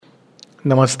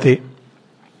Namaste.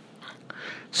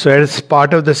 So, as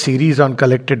part of the series on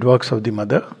collected works of the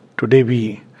Mother, today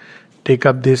we take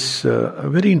up this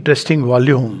very interesting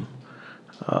volume,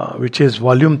 which is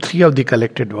volume 3 of the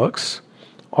collected works,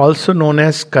 also known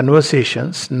as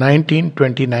Conversations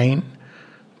 1929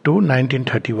 to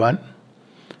 1931.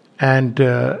 And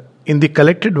in the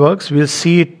collected works, we'll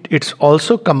see it's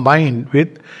also combined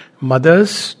with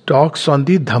Mother's talks on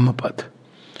the Dhammapad.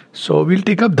 So, we'll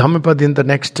take up Dhammapad in the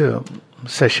next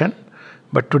session.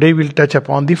 But today we'll touch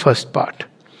upon the first part.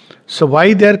 So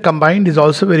why they are combined is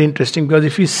also very interesting, because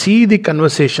if you see the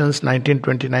Conversations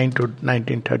 1929 to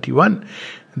 1931,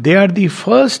 they are the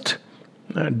first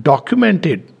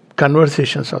documented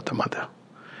conversations of the Mother.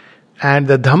 And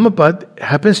the Dhammapad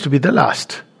happens to be the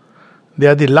last. They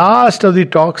are the last of the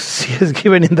talks she has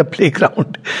given in the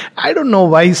playground. I don't know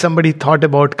why somebody thought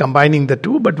about combining the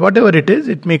two, but whatever it is,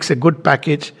 it makes a good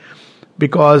package,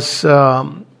 because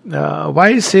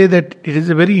why say that it is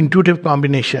a very intuitive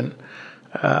combination,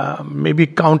 maybe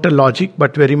counter logic,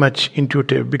 but very much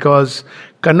intuitive, because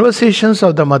Conversations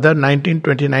of the Mother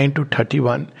 1929 to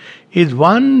 31 is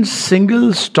one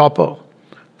single stopper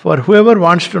for whoever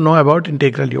wants to know about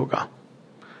integral yoga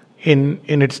in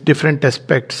its different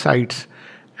aspect sides.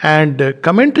 And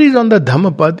commentaries on the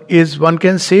Dhammapad is, one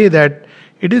can say that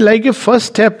it is like a first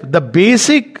step, the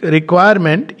basic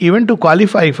requirement even to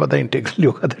qualify for the integral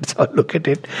yoga. That's how I look at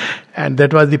it. And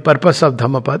that was the purpose of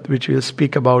Dhammapad, which we'll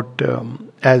speak about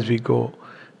as we go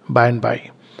by and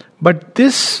by. But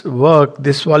this work,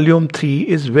 this volume 3,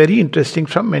 is very interesting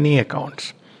from many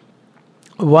accounts.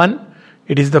 One,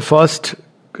 it is the first,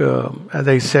 as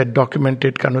I said,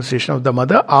 documented conversation of the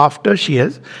Mother after she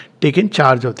has taken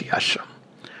charge of the ashram.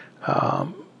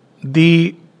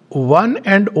 The one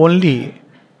and only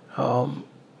talks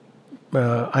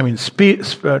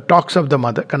of the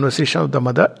Mother, conversation of the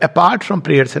Mother, apart from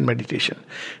prayers and meditation,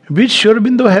 which Sri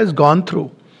Aurobindo has gone through,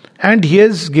 and he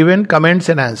has given comments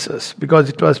and answers, because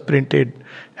it was printed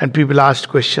and people asked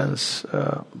questions.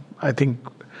 I think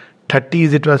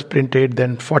 30s it was printed,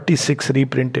 then 46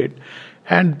 reprinted,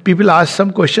 and people asked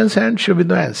some questions and Sri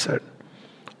Aurobindo answered.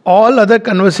 All other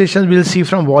conversations we'll see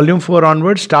from volume 4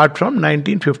 onwards start from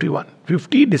 1951,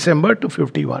 50 December to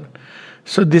 51.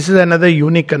 So this is another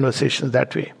unique conversation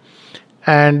that way.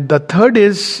 And the third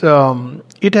is,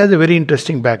 it has a very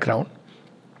interesting background.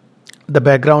 The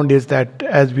background is that,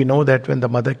 as we know, that when the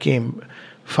Mother came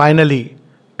finally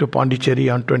to Pondicherry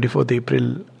on 24th April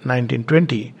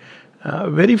 1920,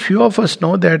 very few of us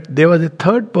know that there was a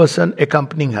third person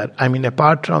accompanying her.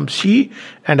 Apart from she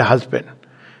and a husband.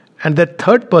 And that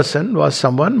third person was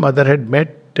someone Mother had met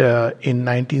in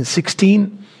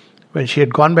 1916 when she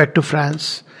had gone back to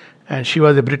France. And she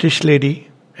was a British lady,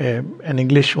 an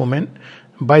Englishwoman,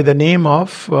 by the name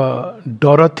of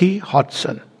Dorothy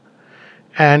Hodgson.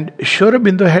 And Sri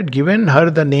Aurobindo had given her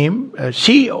the name,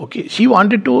 she was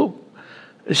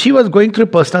going through a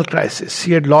personal crisis.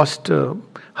 She had lost her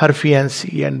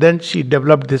fiancé, and then she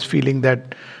developed this feeling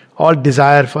that all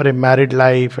desire for a married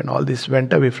life and all this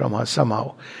went away from her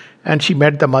somehow. And she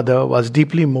met the Mother, was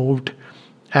deeply moved,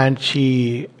 and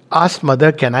she asked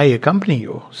Mother, "Can I accompany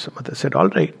you?" So Mother said, "All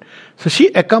right." So she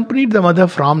accompanied the Mother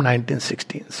from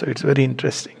 1916. So it's very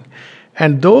interesting.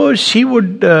 And though she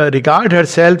would regard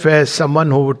herself as someone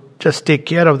who would just take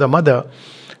care of the Mother,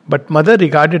 but Mother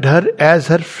regarded her as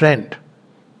her friend.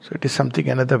 So it is something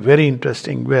another very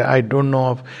interesting, where I don't know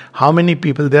of how many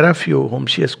people, there are few whom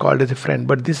she has called as a friend,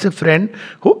 but this is a friend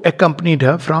who accompanied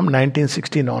her from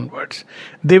 1916 onwards.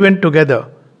 They went together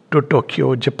to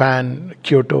Tokyo, Japan,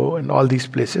 Kyoto, and all these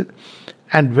places.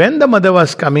 And when the Mother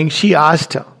was coming, she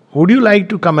asked her, "Would you like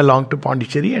to come along to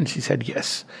Pondicherry?" And she said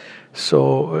yes.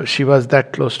 So she was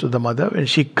that close to the Mother. When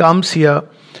she comes here,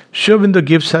 Sri Aurobindo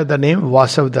gives her the name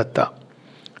Vasavdatta.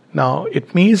 Now,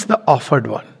 it means the offered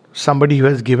one, somebody who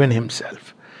has given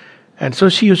himself. And so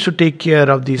she used to take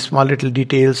care of these small little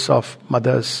details of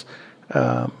Mother's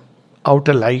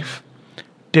outer life,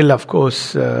 till, of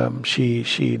course,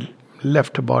 she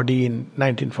left her body in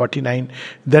 1949.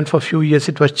 Then for a few years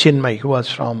it was Chinmay, who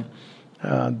was from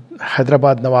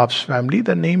Hyderabad Nawab's family.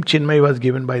 The name Chinmay was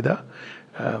given by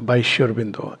Sri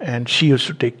Aurobindo, and she used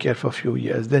to take care for a few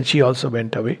years. Then she also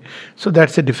went away. So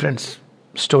that's a different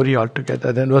story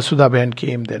altogether. Then Vasudha Behan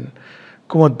came, then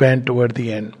Kumud Behan toward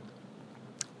the end.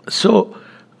 So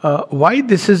why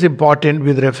this is important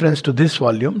with reference to this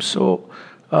volume? So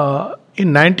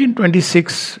in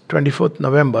 1926, 24th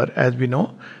November, as we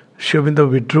know, Sri Aurobindo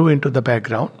withdrew into the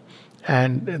background,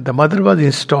 and the Mother was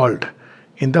installed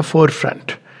in the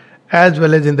forefront, as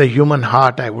well as in the human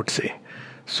heart, I would say.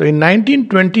 So in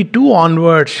 1922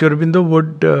 onwards, Sri Aurobindo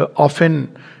would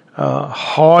often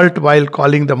halt while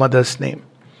calling the mother's name.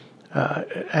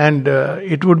 And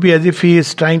it would be as if he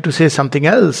is trying to say something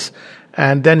else,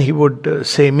 and then he would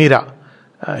say Mira.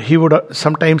 He would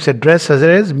sometimes address her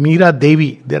as Mira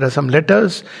Devi. There are some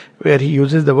letters where he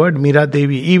uses the word Mira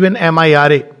Devi, even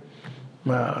Mira.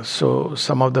 So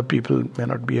some of the people may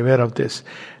not be aware of this.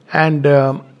 And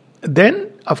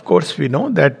then, of course, we know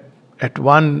that at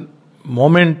one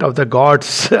moment of the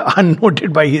gods,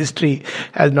 unnoted by history,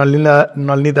 as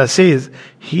Nalnida says,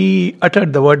 he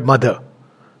uttered the word mother.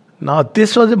 Now,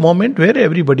 this was a moment where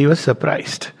everybody was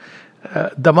surprised.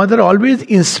 The mother always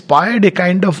inspired a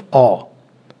kind of awe,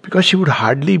 because she would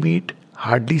hardly meet,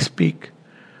 hardly speak.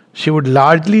 She would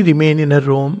largely remain in her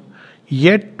room.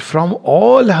 Yet from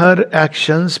all her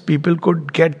actions, people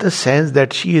could get the sense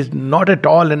that she is not at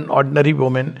all an ordinary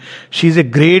woman. She is a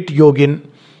great yogin.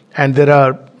 And there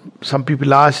are some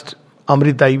people asked,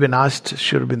 Amrita even asked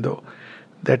Sri Aurobindo,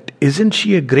 that isn't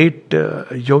she a great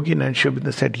yogin? And Sri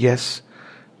Aurobindo said yes.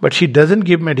 But she doesn't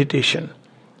give meditation.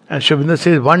 And Sri Aurobindo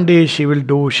says one day she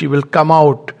will come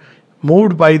out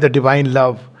moved by the divine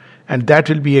love, and that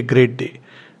will be a great day.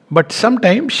 But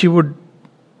sometimes she would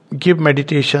give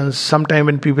meditations. Sometime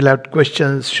when people had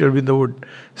questions, Sri Aurobindo would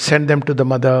send them to the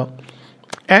mother.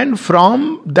 And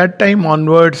from that time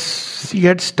onwards, she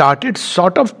had started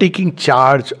sort of taking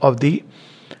charge of the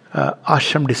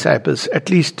ashram disciples, at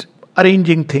least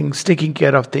arranging things, taking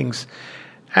care of things.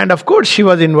 And of course, she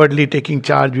was inwardly taking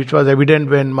charge, which was evident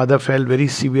when mother fell very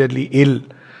severely ill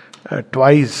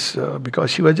twice,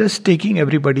 because she was just taking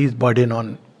everybody's burden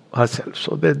on herself.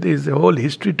 So there is a whole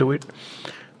history to it.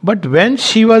 But when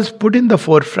she was put in the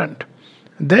forefront,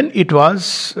 then it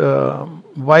was,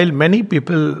 while many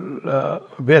people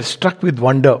were struck with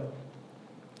wonder,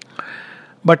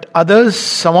 but others,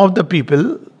 some of the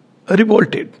people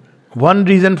revolted. One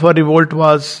reason for revolt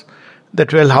was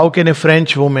that, well, how can a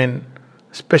French woman,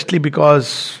 especially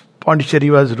because Pondicherry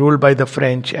was ruled by the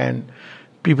French and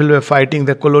people were fighting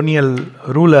the colonial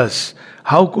rulers,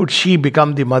 how could she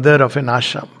become the mother of an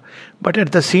ashram? But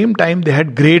at the same time, they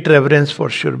had great reverence for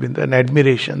Sri Aurobindo and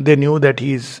admiration. They knew that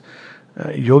he is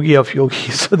yogi of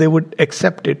yogis, so they would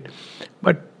accept it.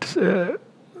 But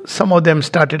some of them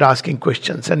started asking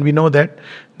questions. And we know that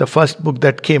the first book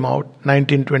that came out,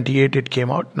 1928 it came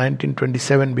out,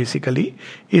 1927 basically,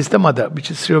 is The Mother,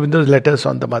 which is Sri Aurobindo's letters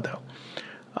on the mother.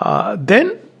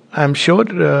 Then, I'm sure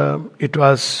it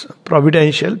was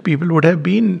providential. People would have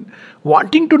been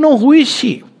wanting to know who is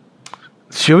she.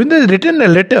 Sri Aurobindo has written a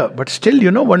letter, but still,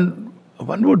 one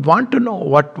would want to know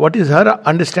what is her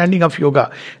understanding of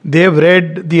yoga. They have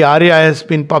read the Arya has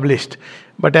been published,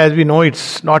 but as we know,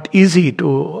 it's not easy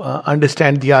to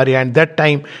understand the Arya. And that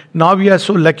time, now we are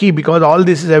so lucky because all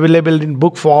this is available in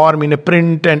book form, in a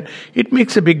print, and it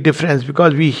makes a big difference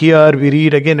because we hear, we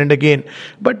read again and again.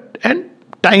 And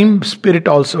time spirit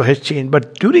also has changed.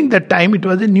 But during that time, it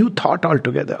was a new thought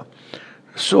altogether.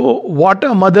 So, what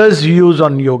are mother's views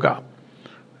on yoga?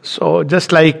 So,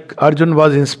 just like Arjun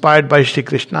was inspired by Shri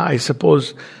Krishna, I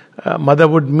suppose mother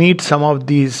would meet some of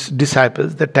these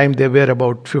disciples. That time they were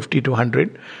about 50 to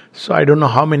 100. So, I don't know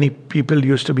how many people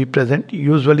used to be present.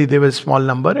 Usually, they were a small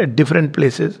number at different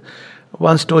places.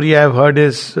 One story I have heard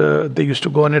is they used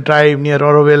to go on a drive near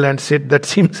Auroville and sit. That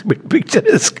seems a bit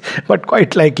picturesque, but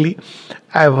quite likely.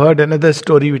 I have heard another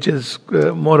story which is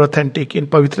more authentic in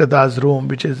Pavitra Das' room,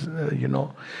 which is,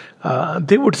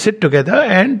 they would sit together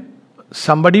and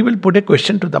somebody will put a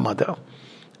question to the mother.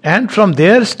 And from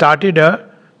there started a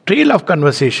trail of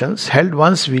conversations held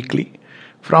once weekly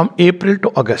from April to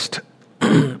August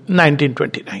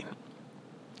 1929.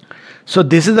 So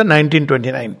this is the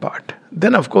 1929 part.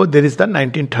 Then of course there is the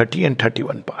 1930 and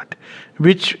 31 part,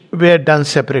 which were done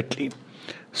separately.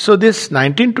 So this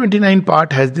 1929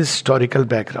 part has this historical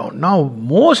background. Now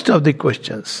most of the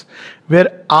questions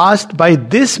were asked by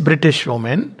this British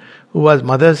woman who was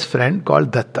mother's friend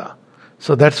called Datta.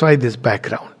 So that's why this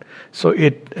background. So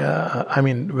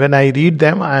when I read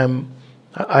them,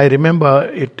 I remember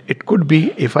it could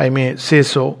be, if I may say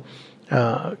so,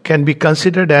 can be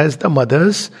considered as the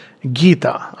mother's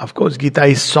Gita. Of course, Gita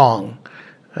is song.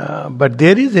 But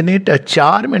there is in it a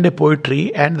charm and a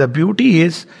poetry, and the beauty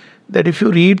is that if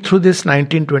you read through this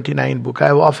 1929 book, I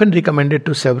have often recommended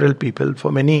to several people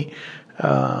for many,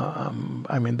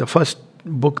 the first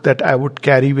book that I would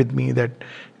carry with me that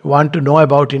want to know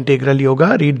about integral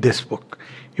yoga, read this book.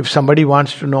 If somebody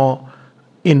wants to know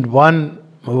in one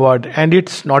word, and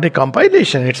it's not a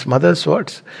compilation, it's mother's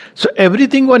words. So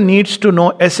everything one needs to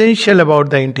know essential about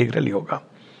the integral yoga,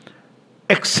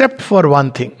 except for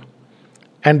one thing,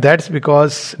 and that's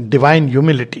because divine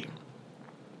humility.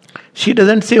 She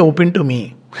doesn't say open to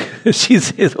me. She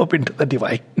says, open to the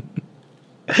divine.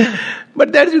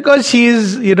 But that's because she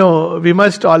is, we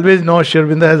must always know, Sri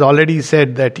Aurobindo has already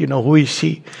said that, who is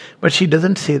she? But she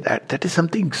doesn't say that. That is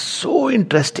something so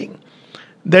interesting,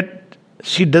 that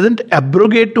she doesn't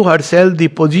abrogate to herself the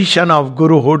position of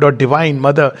Guruhood or Divine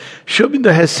Mother. Sri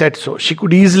Aurobindo has said so. She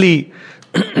could easily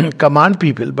command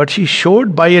people, but she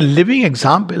showed by a living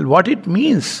example what it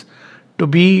means to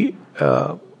be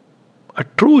a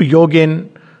true yogin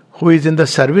who is in the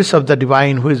service of the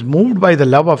divine, who is moved by the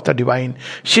love of the divine.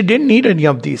 She didn't need any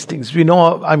of these things. We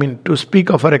know, to speak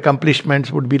of her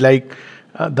accomplishments would be like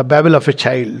the babble of a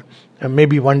child.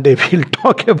 Maybe one day we'll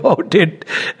talk about it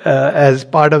as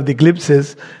part of the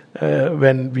glimpses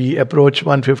when we approach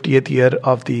 150th year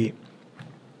of the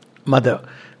mother.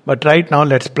 But right now,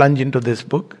 let's plunge into this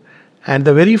book. And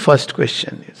the very first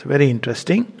question is very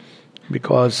interesting,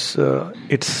 because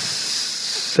it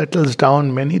settles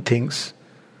down many things.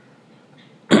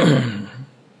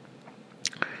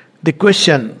 The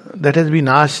question that has been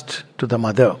asked to the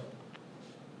mother: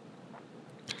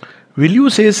 will you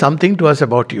say something to us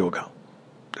about yoga?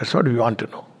 That's what we want to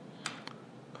know.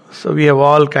 So we have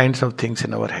all kinds of things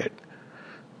in our head.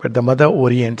 But the mother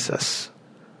orients us.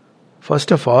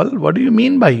 First of all, what do you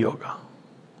mean by yoga?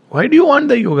 Why do you want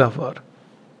the yoga for?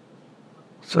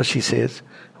 So she says,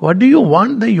 what do you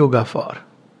want the yoga for?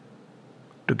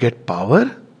 To get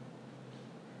power?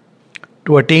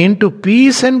 To attain to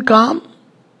peace and calm?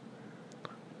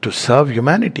 To serve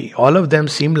humanity? All of them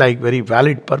seem like very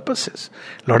valid purposes.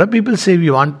 A lot of people say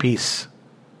we want peace.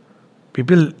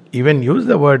 People even use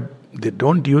the word, they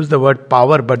don't use the word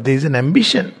power, but there is an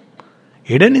ambition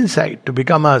hidden inside to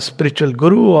become a spiritual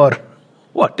guru or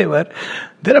whatever.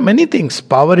 There are many things.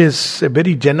 Power is a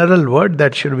very general word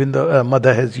that Sri Aurobindo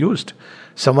mother has used.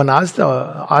 Someone asked Sri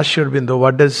Aurobindo,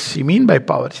 what does she mean by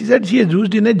power? She said she has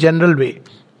used in a general way.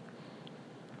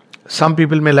 Some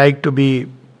people may like to be,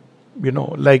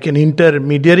 like an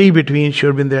intermediary between Sri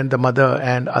Aurobindo and the mother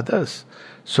and others.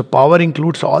 So power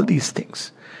includes all these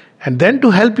things. And then to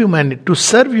help humanity, to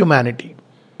serve humanity.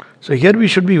 So here we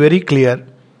should be very clear.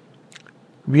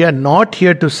 We are not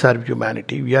here to serve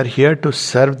humanity. We are here to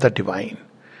serve the divine.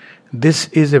 This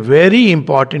is a very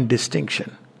important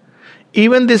distinction.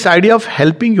 Even this idea of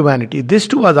helping humanity, this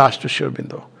too was asked to Sri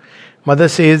Aurobindo. Mother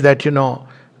says that,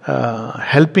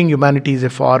 helping humanity is a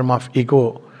form of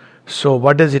ego. So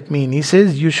what does it mean? He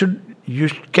says you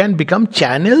can become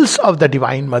channels of the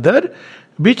Divine Mother,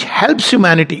 which helps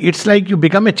humanity. It's like you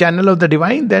become a channel of the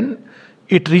divine, then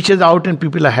it reaches out and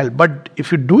people are helped. But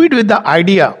if you do it with the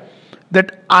idea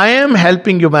that I am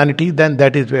helping humanity, then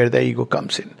that is where the ego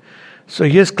comes in. So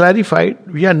he has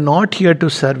clarified, we are not here to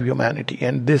serve humanity.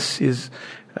 And this is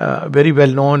very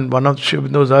well known. One of Sri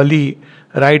Aurobindo's early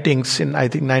writings in, I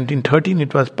think, 1913,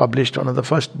 it was published. One of the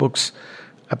first books,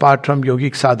 apart from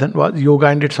Yogic Sadhan, was Yoga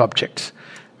and Its Objects,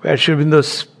 where Sri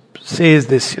Aurobindo says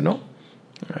this,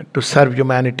 to serve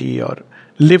humanity or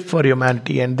live for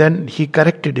humanity. And then he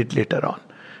corrected it later on,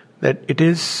 that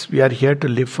we are here to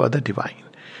live for the divine.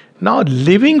 Now,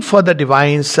 living for the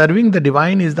divine, serving the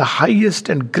divine is the highest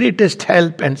and greatest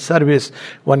help and service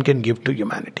one can give to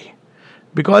humanity.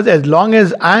 Because as long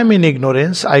as I am in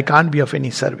ignorance, I can't be of any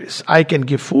service. I can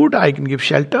give food, I can give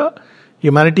shelter.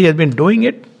 Humanity has been doing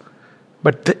it.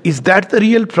 But is that the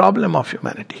real problem of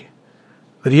humanity?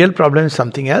 The real problem is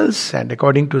something else. And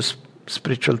according to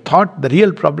spiritual thought, the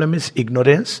real problem is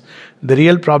ignorance. The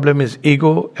real problem is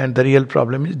ego. And the real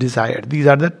problem is desire. These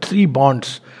are the three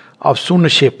bonds of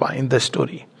Sunashepa in the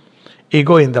story.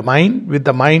 Ego in the mind, with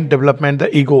the mind development,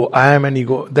 the ego, I am an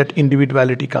ego, that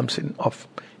individuality comes in of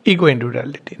ego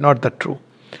individuality, not the true.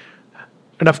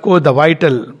 And of course the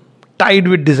vital, tied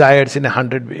with desires in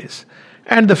 100 ways.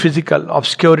 And the physical,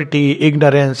 obscurity,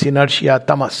 ignorance, inertia,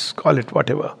 tamas, call it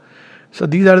whatever. So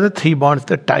these are the three bonds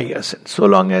that tie us. And so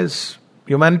long as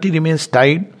humanity remains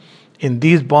tied in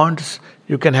these bonds,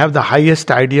 you can have the highest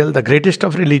ideal, the greatest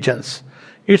of religions.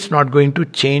 It's not going to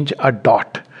change a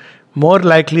dot. More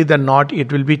likely than not,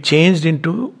 it will be changed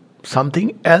into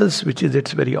something else which is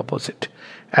its very opposite.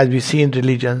 As we see in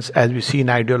religions, as we see in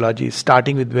ideologies,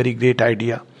 starting with very great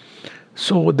idea.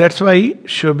 So that's why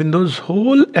Sri Aurobindo's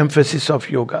whole emphasis of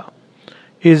yoga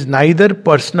is neither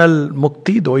personal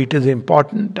mukti, though it is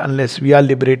important. Unless we are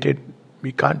liberated,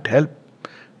 we can't help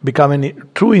become a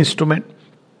true instrument,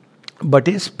 but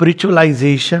a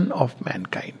spiritualization of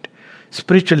mankind.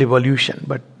 Spiritual evolution,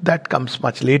 but that comes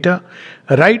much later.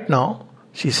 Right now,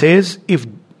 she says,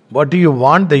 what do you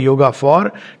want the yoga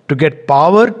for? To get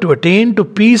power, to attain to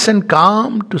peace and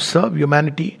calm, to serve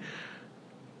humanity.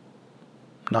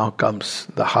 Now comes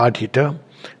the hard hitter.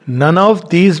 None of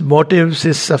these motives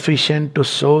is sufficient to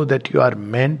show that you are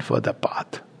meant for the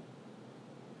path.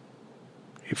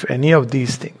 If any of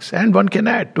these things, and one can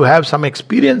add, to have some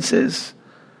experiences.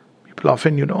 People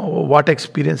often, what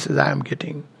experiences I am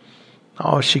getting.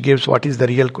 Now she gives what is the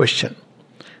real question.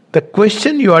 The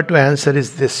question you are to answer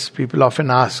is this. People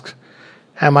often ask,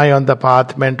 am I on the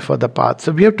path, meant for the path?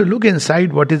 So we have to look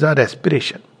inside what is our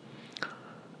aspiration.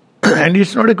 And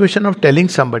it's not a question of telling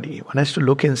somebody. One has to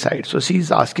look inside. So she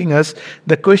is asking us,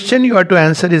 the question you are to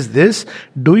answer is this.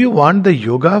 Do you want the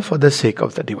yoga for the sake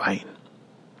of the divine?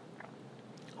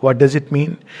 What does it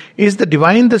mean? Is the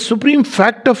divine the supreme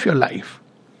fact of your life?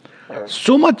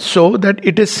 So much so that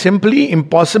it is simply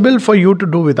impossible for you to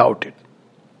do without it.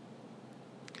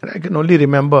 And I can only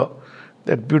remember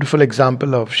that beautiful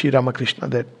example of Sri Ramakrishna,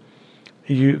 that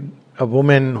a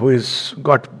woman who is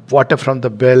got water from the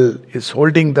well is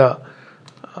holding the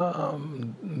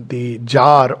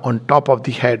jar on top of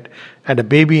the head and a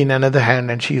baby in another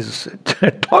hand, and she's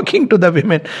talking to the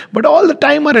women. But all the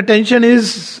time her attention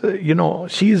is,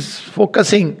 she's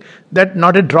focusing that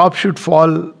not a drop should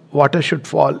fall, water should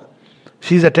fall.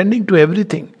 She's attending to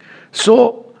everything.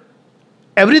 So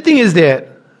everything is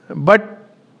there. But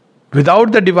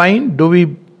without the divine,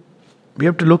 we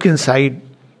have to look inside.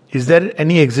 Is there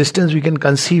any existence we can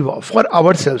conceive of for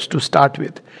ourselves to start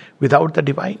with without the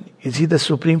divine? Is he the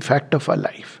supreme fact of our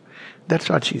life? That's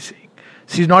what she's saying.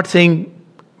 She's not saying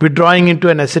withdrawing into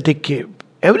an ascetic cave.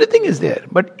 Everything is there.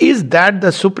 But is that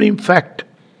the supreme fact?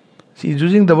 She's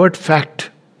using the word fact.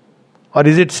 Or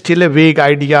is it still a vague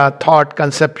idea, thought,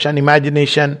 conception,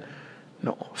 imagination?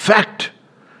 No. Fact.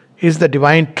 Is the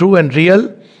divine true and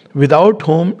real, without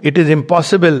whom it is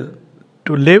impossible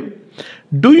to live?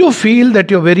 Do you feel that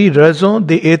your very raison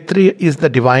d'etre is the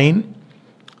divine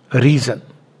reason?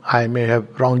 I may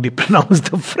have wrongly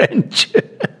pronounced the French.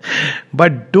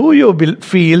 But do you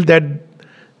feel that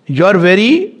your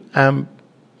very,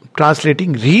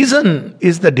 translating, reason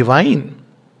is the divine?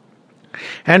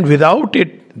 And without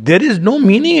it, there is no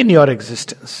meaning in your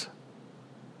existence.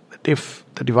 That if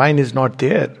the divine is not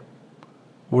there,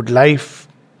 would life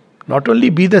not only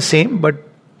be the same, but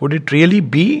would it really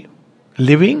be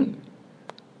living?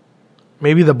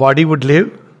 Maybe the body would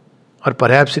live, or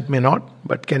perhaps it may not,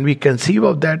 but can we conceive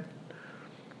of that?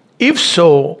 If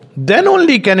so, then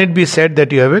only can it be said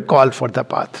that you have a call for the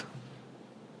path.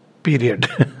 Period.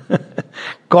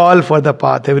 Call for the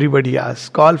path, everybody asks.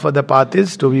 Call for the path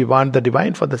is, do we want the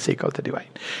divine for the sake of the divine?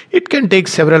 It can take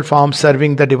several forms: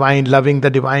 serving the divine, loving the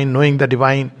divine, knowing the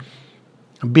divine,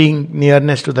 being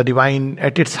nearness to the divine,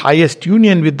 at its highest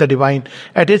union with the divine,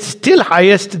 at its still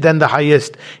highest than the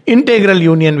highest, integral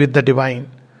union with the divine.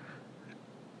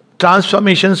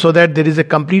 Transformation so that there is a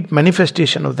complete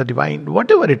manifestation of the divine,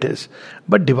 whatever it is,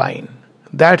 but divine.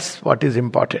 That's what is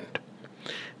important.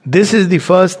 This is the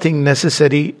first thing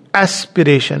necessary,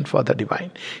 aspiration for the divine.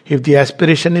 If the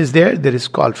aspiration is there, there is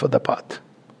call for the path.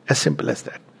 As simple as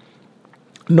that.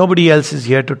 Nobody else is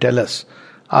here to tell us,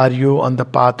 are you on the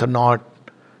path or not?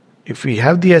 If we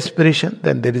have the aspiration,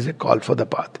 then there is a call for the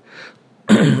path.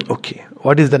 Okay,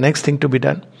 what is the next thing to be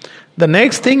done? The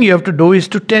next thing you have to do is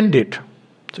to tend it.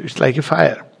 So it's like a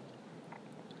fire.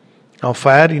 Now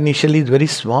fire initially is very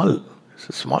small. It's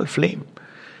a small flame.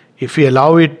 If we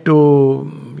allow it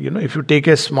to, if you take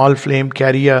a small flame,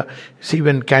 see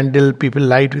when candle people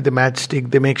light with a matchstick,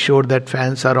 they make sure that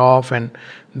fans are off and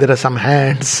there are some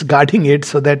hands guarding it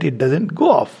so that it doesn't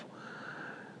go off.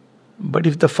 But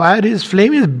if the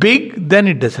flame is big, then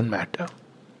it doesn't matter.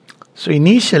 So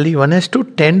initially one has to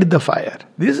tend the fire.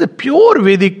 This is a pure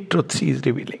Vedic truth she is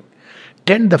revealing.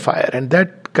 Tend the fire, and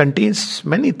that contains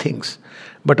many things.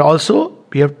 But also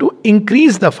we have to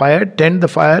increase the fire, tend the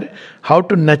fire, how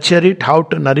to nurture it, how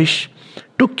to nourish,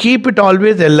 to keep it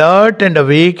always alert and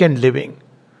awake and living.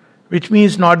 Which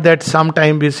means not that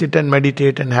sometime we sit and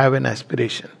meditate and have an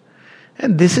aspiration.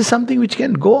 And this is something which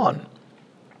can go on.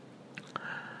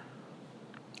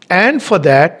 And for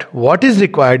that, what is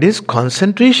required is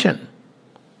concentration.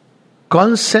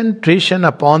 Concentration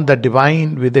upon the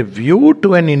divine with a view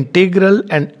to an integral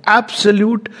and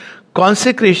absolute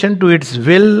consecration to its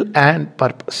will and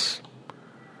purpose.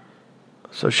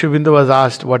 So Sri Aurobindo was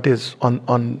asked what is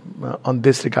on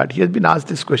this regard. He has been asked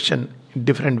this question in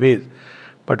different ways.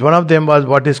 But one of them was,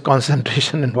 what is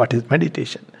concentration and what is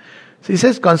meditation? So he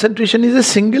says concentration is a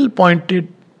single pointedness.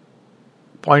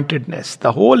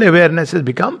 The whole awareness has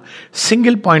become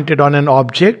single pointed on an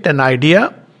object, an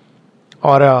idea,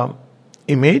 or a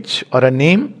image, or a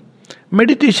name.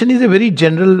 Meditation is a very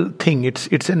general thing.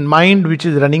 It's a mind which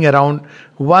is running around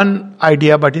one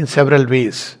idea but in several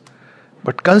ways.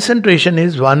 But concentration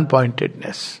is one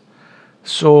pointedness.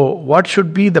 So what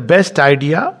should be the best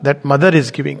idea that mother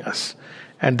is giving us?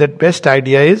 And that best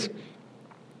idea is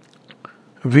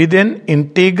with an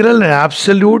integral and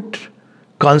absolute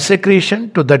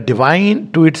consecration to the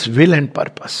divine, to its will and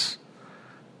purpose.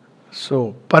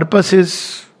 So purpose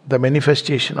is the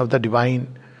manifestation of the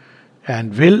divine,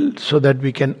 and will, so that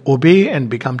we can obey and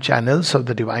become channels of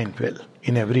the divine will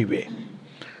in every way.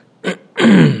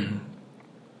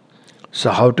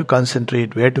 So how to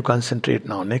concentrate, where to concentrate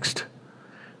now? Next,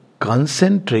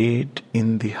 concentrate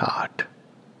in the heart,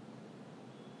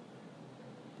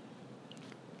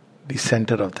 the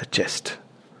center of the chest.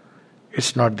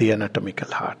 It's not the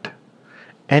anatomical heart.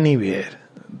 Anywhere,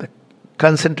 the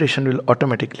concentration will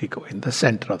automatically go in the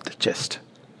center of the chest.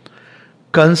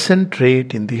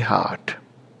 Concentrate in the heart.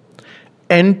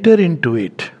 Enter into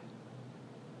it.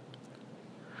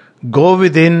 Go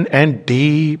within and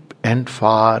deep and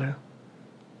far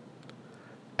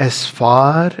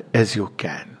as you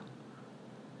can.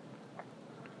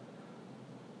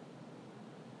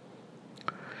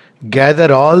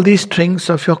 Gather all the strings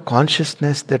of your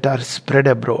consciousness that are spread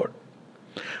abroad.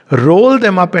 Roll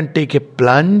them up and take a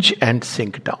plunge and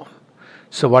sink down.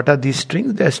 So what are these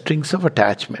strings? They are strings of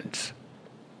attachments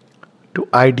to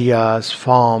ideas,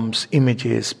 forms,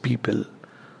 images, people.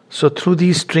 So through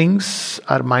these strings,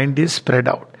 our mind is spread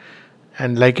out.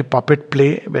 And like a puppet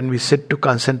play, when we sit to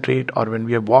concentrate or when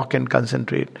we walk and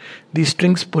concentrate, these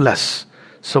strings pull us.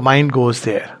 So mind goes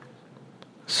there.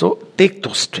 So take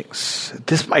those strings.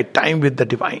 This is my time with the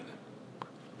divine.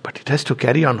 But it has to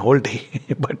carry on whole day.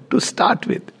 But to start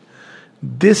with,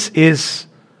 this is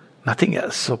nothing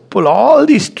else. So pull all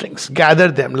these strings, gather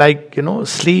them like,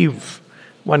 sleeve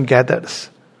one gathers.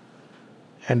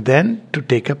 And then to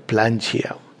take a plunge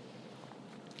here.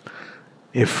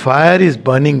 A fire is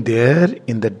burning there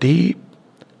in the deep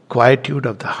quietude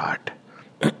of the heart.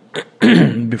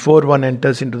 Before one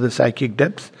enters into the psychic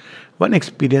depths, one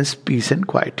experiences peace and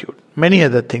quietude. Many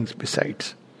other things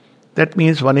besides. That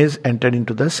means one is entered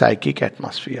into the psychic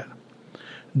atmosphere.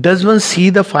 Does one see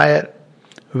the fire?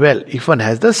 Well, if one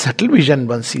has the subtle vision,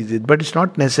 one sees it. But it's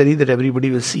not necessary that everybody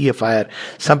will see a fire.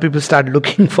 Some people start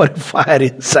looking for a fire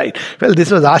inside. Well,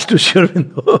 this was asked to Sri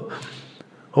Aurobindo.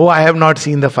 Oh, I have not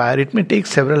seen the fire. It may take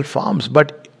several forms,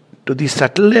 but to the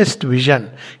subtlest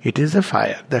vision, it is a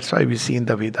fire. That's why we see in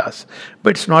the Vedas.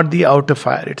 But it's not the outer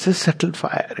fire. It's a subtle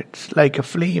fire. It's like a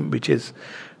flame which is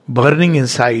burning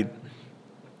inside.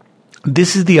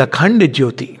 This is the Akhanda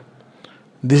Jyoti.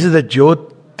 This is the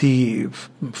Jyoti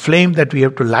flame that we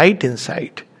have to light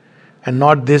inside. And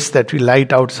not this that we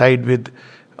light outside with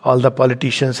all the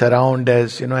politicians around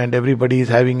us, and everybody is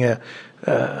having a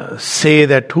say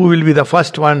that who will be the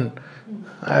first one.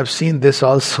 I have seen this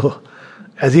also,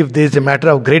 as if there is a matter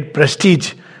of great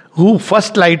prestige. Who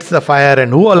first lights the fire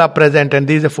and who all are present, and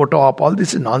there is a photo op. All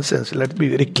this is nonsense. Let's be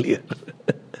very clear.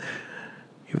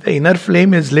 If the inner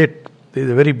flame is lit, there is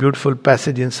a very beautiful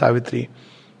passage in Savitri.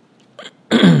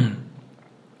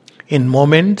 In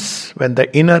moments when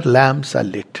the inner lamps are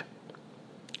lit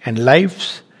and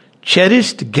life's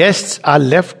cherished guests are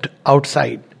left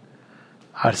outside,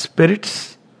 our spirit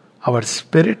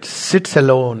sits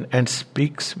alone and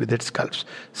speaks with its gulps.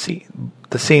 See,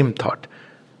 the same thought.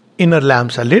 Inner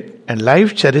lamps are lit and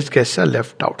life's cherished guests are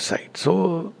left outside.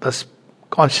 So the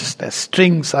consciousness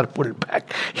strings are pulled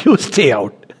back. You stay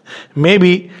out.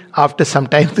 Maybe after some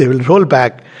time they will roll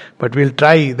back, but we'll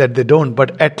try that they don't.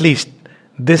 But at least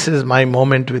this is my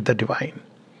moment with the divine.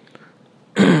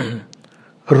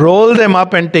 Roll them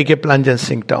up and take a plunge and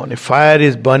sink down. A fire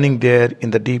is burning there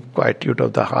in the deep quietude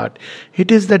of the heart. It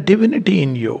is the divinity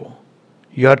in you,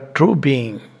 your true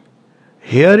being.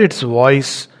 Hear its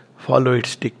voice, follow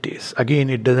its dictates. Again,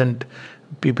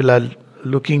 people are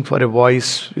looking for a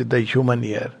voice with the human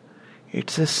ear.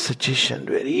 It's a suggestion,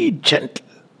 very gentle.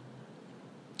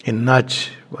 A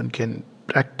nudge, one can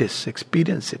practice,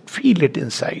 experience it, feel it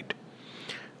inside.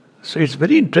 So it's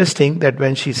very interesting that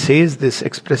when she says this,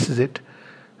 expresses it,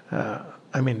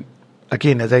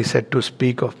 again, as I said, to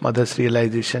speak of mother's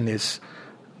realization is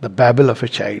the babble of a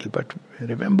child. But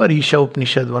remember Isha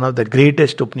Upanishad, one of the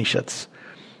greatest Upanishads.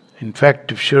 In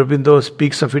fact, Sri Aurobindo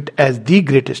speaks of it as the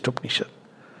greatest Upanishad.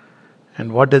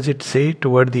 And what does it say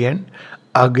toward the end?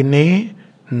 Agne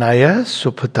Naya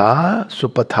Supatha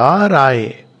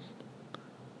Raye.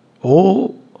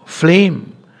 O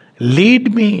flame,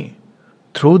 lead me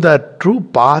through the true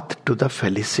path to the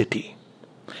felicity.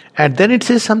 And then it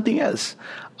says something else.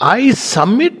 I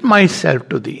submit myself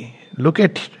to thee. Look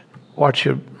at what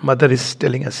your mother is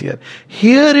telling us here.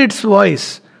 Hear its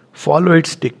voice, follow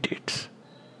its dictates.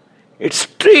 It's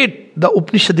straight, the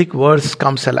Upanishadic verse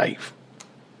comes alive.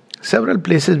 Several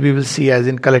places we will see, as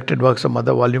in Collected Works of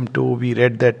Mother, Volume 2, we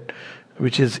read that,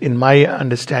 which is, in my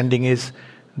understanding, is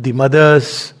the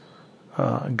mother's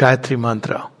Gayatri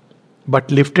mantra, but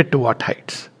lifted to what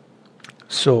heights?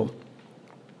 So,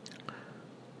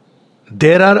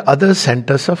 there are other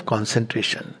centers of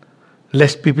concentration.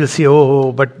 Lest people say,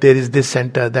 oh, but there is this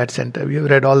center, that center. We have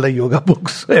read all the yoga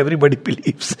books, so everybody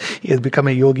believes he has become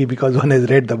a yogi because one has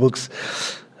read the books.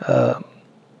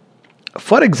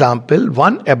 For example,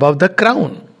 one above the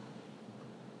crown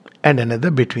and another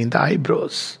between the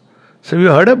eyebrows. So you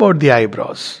heard about the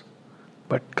eyebrows,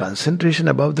 but concentration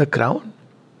above the crown,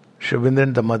 Sri Aurobindo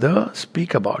and the mother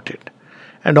speak about it.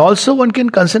 And also one can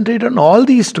concentrate on all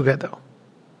these together.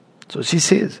 So she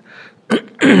says,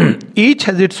 each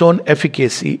has its own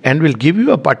efficacy and will give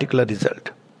you a particular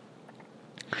result.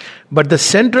 But the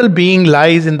central being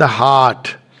lies in the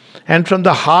heart, and from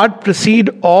the heart proceed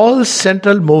all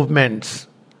central movements,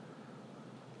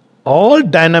 all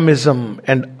dynamism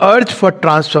and urge for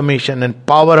transformation and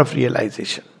power of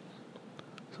realization.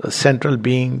 So the central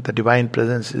being, the divine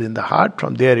presence is in the heart.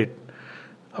 From there it,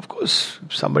 of course,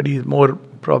 if somebody is more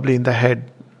probably in the head,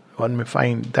 one may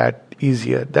find that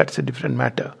easier. That's a different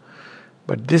matter.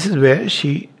 But this is where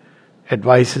she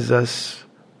advises us,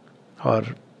 or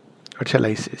what shall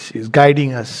I say, she is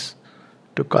guiding us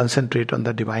to concentrate on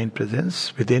the divine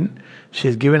presence within. She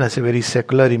has given us a very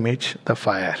secular image, the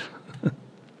fire.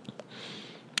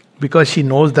 Because she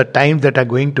knows the times that are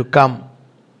going to come.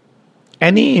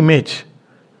 Any image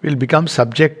will become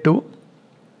subject to.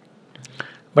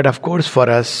 But of course for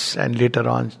us, and later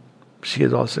on, she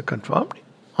has also confirmed,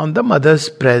 on the mother's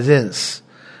presence,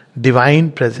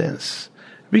 divine presence,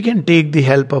 we can take the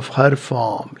help of her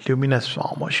form, luminous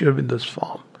form, or Sri Aurobindo's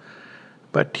form.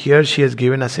 But here she has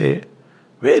given us a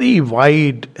very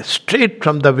wide, straight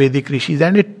from the Vedic rishis,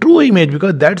 and a true image,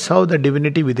 because that's how the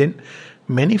divinity within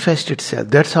manifests itself.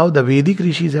 That's how the Vedic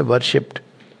rishis have worshipped.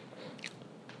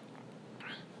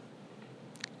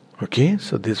 Okay,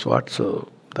 so this what? So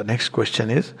the next question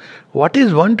is, what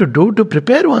is one to do to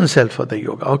prepare oneself for the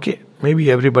yoga? Okay, maybe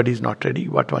everybody is not ready.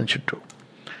 What one should do?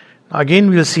 Again,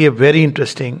 we'll see a very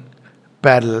interesting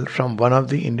parallel from one of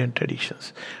the Indian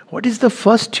traditions. What is the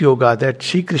first yoga that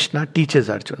Sri Krishna teaches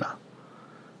Arjuna?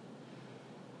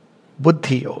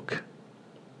 Buddhi Yoga.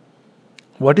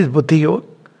 What is Buddhi Yoga?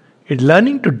 It's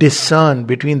learning to discern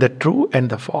between the true and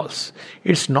the false.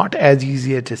 It's not as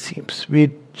easy as it seems.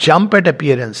 We jump at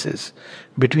appearances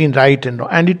between right and wrong.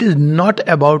 And it is not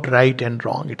about right and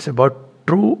wrong. It's about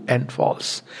true and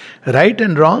false. Right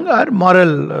and wrong are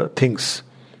moral things.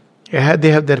 They have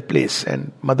their place,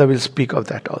 and Mother will speak of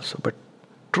that also. But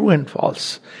true and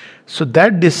false. So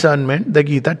that discernment the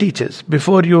Gita teaches.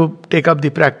 Before you take up the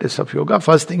practice of yoga,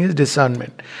 first thing is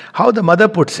discernment. How the Mother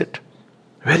puts it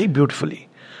very beautifully.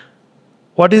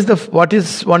 What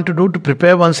is one to do to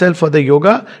prepare oneself for the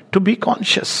yoga? To be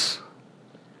conscious.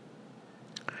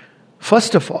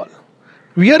 First of all,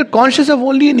 we are conscious of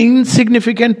only an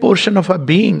insignificant portion of our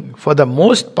being. For the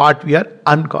most part, we are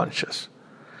unconscious.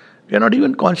 We are not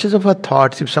even conscious of our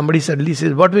thoughts. If somebody suddenly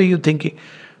says, what were you thinking?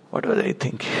 What was I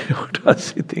thinking? What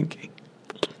was he thinking?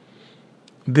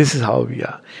 This is how we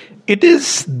are. It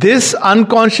is this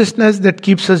unconsciousness that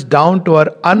keeps us down to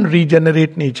our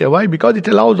unregenerate nature. Why? Because it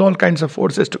allows all kinds of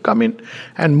forces to come in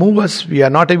and move us. We are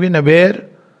not even aware.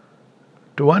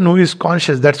 To one who is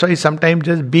conscious, that's why sometimes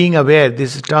just being aware,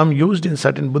 this is term used in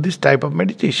certain Buddhist type of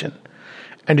meditation.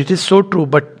 And it is so true,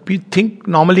 but we think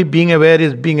normally being aware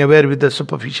is being aware with the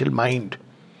superficial mind.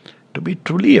 To be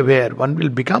truly aware, one will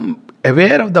become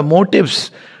aware of the motives,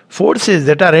 forces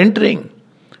that are entering,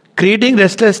 creating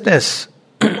restlessness,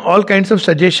 all kinds of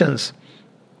suggestions.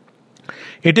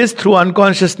 It is through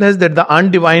unconsciousness that the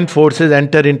undivine forces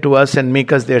enter into us and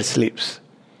make us their slaves.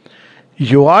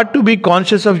 You are to be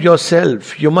conscious of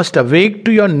yourself. You must awake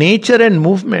to your nature and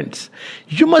movements.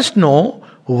 You must know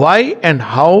why and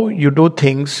how you do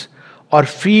things or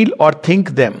feel or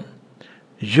think them.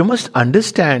 You must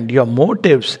understand your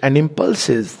motives and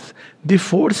impulses, the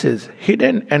forces,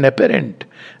 hidden and apparent,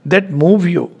 that move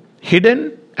you.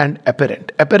 Hidden and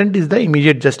apparent. Apparent is the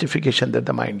immediate justification that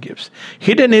the mind gives.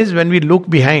 Hidden is when we look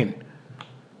behind.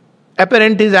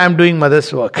 Apparent is I am doing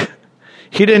mother's work.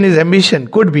 Hidden is ambition,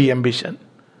 could be ambition.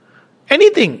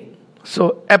 Anything.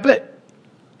 So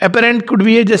apparent could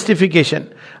be a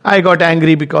justification. I got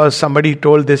angry because somebody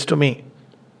told this to me.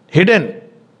 Hidden.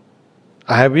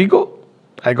 I have ego.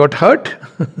 I got hurt.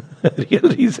 Real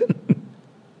reason.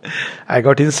 I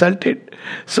got insulted.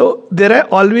 So there are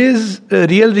always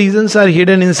real reasons are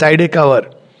hidden inside a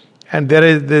cover. And there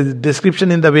is the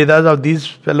description in the Vedas of these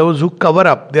fellows who cover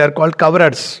up. They are called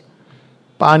coverers.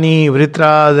 Pani,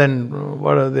 Vritras, and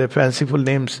what are their fanciful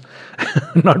names?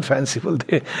 Not fanciful.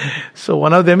 So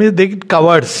one of them is they get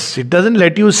covers. It doesn't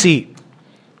let you see.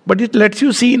 But it lets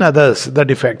you see in others the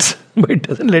defects. But it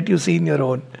doesn't let you see in your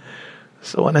own.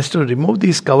 So one has to remove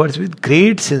these covers with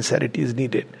great sincerity is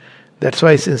needed. That's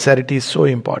why sincerity is so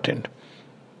important.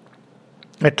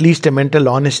 At least a mental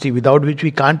honesty without which we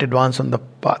can't advance on the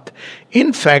path.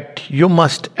 In fact, you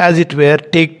must, as it were,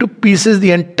 take to pieces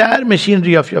the entire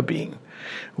machinery of your being.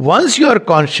 Once you are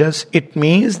conscious, it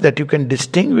means that you can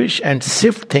distinguish and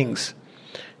sift things.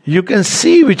 You can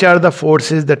see which are the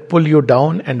forces that pull you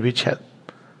down and which help.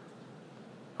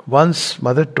 Once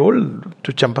mother told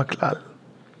to Champaklal,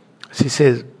 she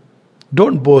says,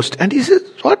 don't boast. And he says,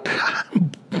 what?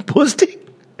 Boasting?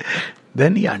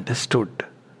 Then he understood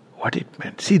what it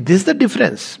meant. See, this is the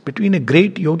difference between a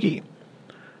great yogi.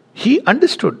 He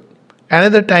understood.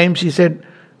 Another time she said,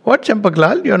 what,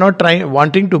 Champaklal? You are not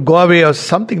wanting to go away or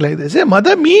something like this. Say,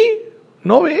 mother, me?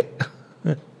 No way.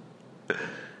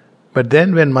 But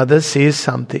then when mother says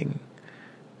something,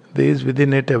 there is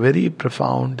within it a very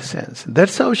profound sense.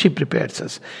 That's how she prepares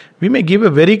us. We may give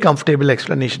a very comfortable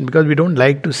explanation because we don't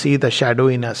like to see the shadow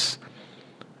in us.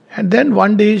 And then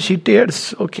one day she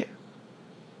tears, okay.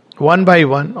 One by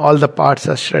one, all the parts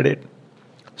are shredded.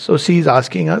 So she is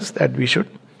asking us that we should.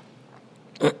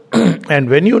 And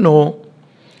when you know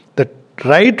the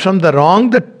right from the wrong,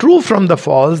 the true from the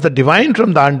false, the divine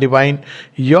from the undivine,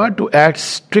 you are to act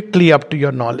strictly up to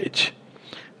your knowledge.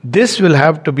 This will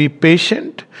have to be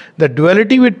patient. The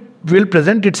duality will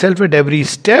present itself at every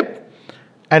step.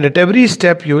 And at every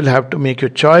step you will have to make your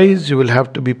choice. You will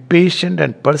have to be patient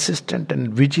and persistent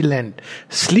and vigilant.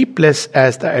 Sleepless,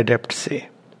 as the adepts say.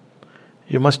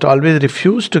 You must always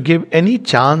refuse to give any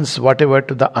chance whatever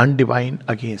to the undivine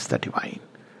against the divine.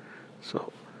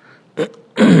 So,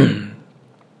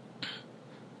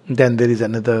 then there is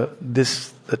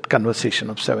that conversation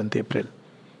of 7th April.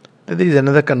 Then there is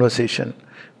another conversation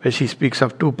where she speaks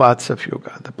of two paths of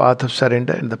yoga, the path of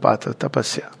surrender and the path of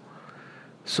tapasya.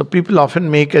 So people often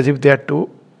make as if they are two,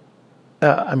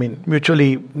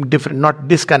 mutually different, not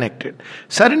disconnected.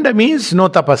 Surrender means no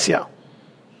tapasya.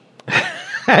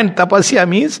 And tapasya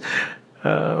means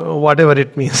whatever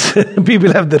it means.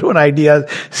 People have their own ideas,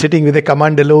 sitting with a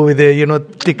kamandalo, with a,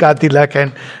 tika tilak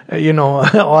and,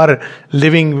 or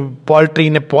living poultry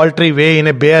in a poultry way, in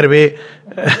a bear way.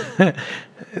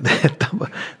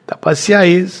 Tapasya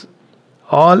is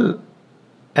all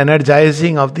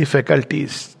energizing of the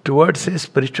faculties towards a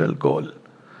spiritual goal.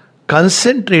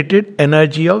 Concentrated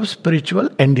energy of spiritual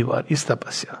endeavor is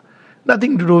tapasya.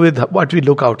 Nothing to do with what we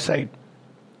look outside.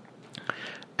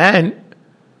 And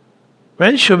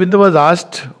when Sri Aurobindo was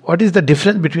asked what is the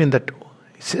difference between the two,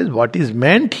 he says what is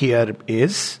meant here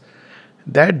is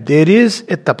that there is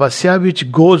a tapasya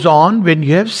which goes on when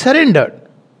you have surrendered.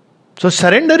 So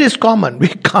surrender is common. We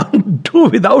can't do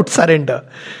without surrender.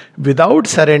 Without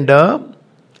surrender,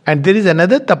 and there is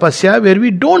another tapasya where we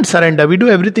don't surrender. We do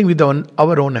everything with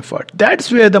our own effort.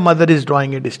 That's where the mother is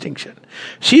drawing a distinction.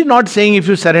 She's not saying if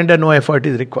you surrender, no effort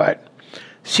is required.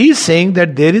 She's saying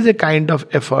that there is a kind of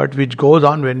effort which goes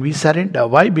on when we surrender.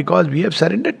 Why? Because we have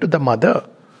surrendered to the mother.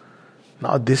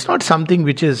 Now, this is not something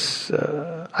which is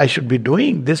I should be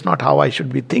doing. This is not how I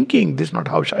should be thinking. This is not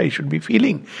how I should be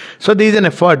feeling. So there is an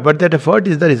effort, but that effort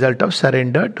is the result of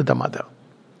surrender to the mother.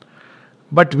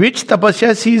 But which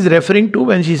tapasya she is referring to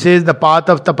when she says the path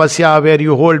of tapasya where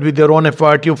you hold with your own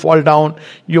effort, you fall down,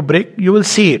 you break, you will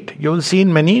see it. You will see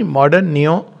in many modern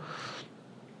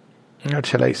what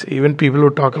shall I say, even people who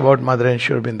talk about Mother and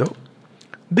Sri Aurobindo,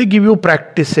 they give you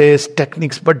practices,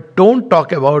 techniques, but don't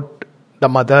talk about the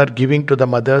mother, giving to the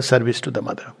mother, service to the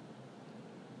mother.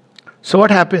 So what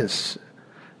happens?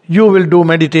 You will do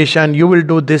meditation, you will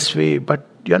do this way, but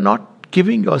you are not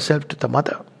giving yourself to the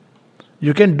mother.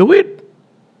 You can do it.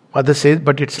 Mother says,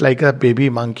 but it's like a baby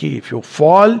monkey. If you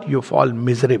fall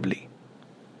miserably.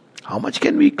 How much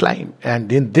can we climb?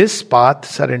 And in this path,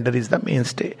 surrender is the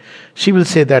mainstay. She will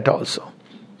say that also.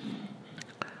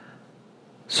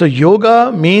 So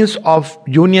yoga means of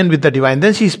union with the divine.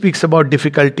 Then she speaks about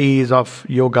difficulties of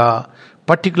yoga.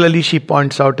 Particularly she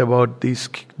points out about these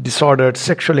disordered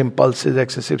sexual impulses,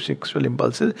 excessive sexual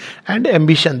impulses, and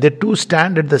ambition. They two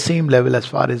stand at the same level as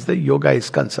far as the yoga is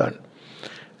concerned.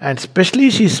 And especially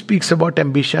she speaks about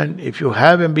ambition. If you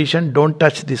have ambition, don't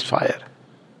touch this fire.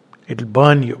 It will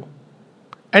burn you.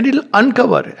 And it will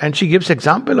uncover. And she gives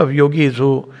example of yogis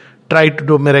who try to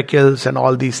do miracles and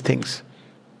all these things.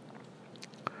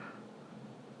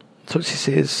 So she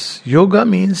says, yoga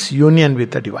means union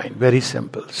with the divine. Very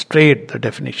simple. Straight the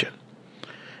definition.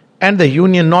 And the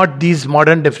union, not these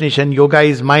modern definition, yoga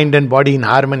is mind and body in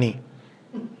harmony.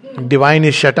 Divine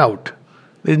is shut out.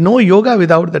 There is no yoga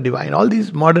without the divine. All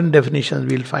these modern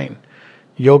definitions we'll find.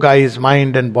 Yoga is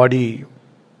mind and body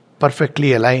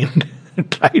perfectly aligned.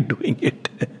 Try doing it.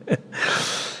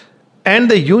 And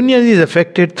the union is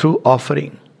effected through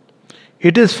offering.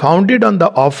 It is founded on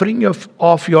the offering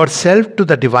of yourself to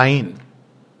the divine.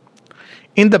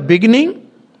 In the beginning,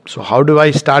 so how do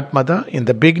I start, Mother? In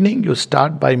the beginning, you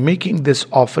start by making this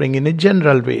offering in a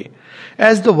general way.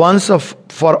 As the once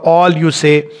for all you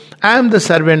say, I am the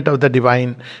servant of the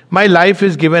divine. My life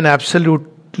is given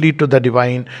absolutely to the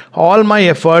divine. All my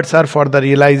efforts are for the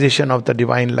realization of the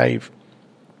divine life.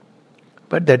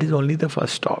 But that is only the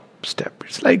first step.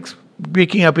 It's like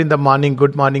waking up in the morning.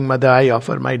 Good morning, Mother. I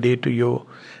offer my day to you.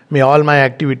 May all my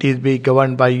activities be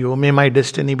governed by you. May my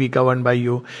destiny be governed by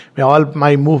you. May all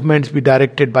my movements be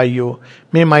directed by you.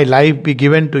 May my life be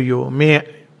given to you. May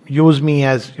use me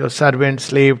as your servant,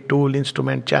 slave, tool,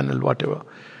 instrument, channel, whatever.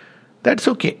 That's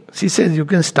okay. She says you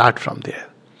can start from there.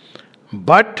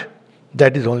 But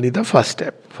that is only the first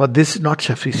step. For this is not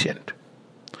sufficient.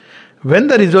 When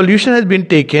the resolution has been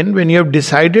taken, when you have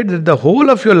decided that the whole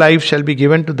of your life shall be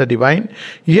given to the divine,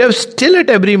 you have still at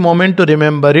every moment to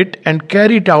remember it and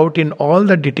carry it out in all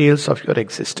the details of your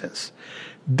existence.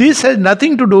 This has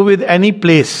nothing to do with any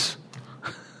place.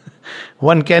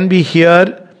 One can be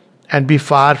here and be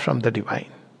far from the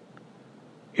divine.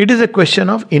 It is a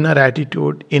question of inner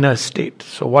attitude, inner state.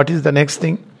 So what is the next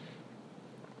thing?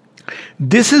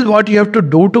 This is what you have to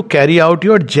do to carry out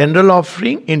your general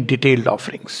offering in detailed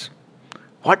offerings.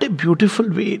 What a beautiful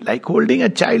way, like holding a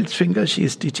child's finger, she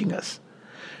is teaching us.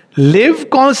 Live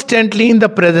constantly in the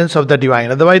presence of the divine.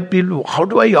 Otherwise, people, how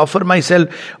do I offer myself?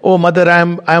 Oh, Mother,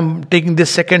 I'm taking this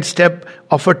second step,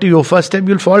 offer to you first step,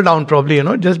 you'll fall down probably,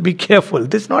 just be careful.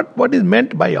 This is not what is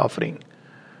meant by offering.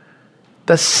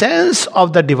 The sense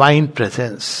of the divine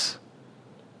presence.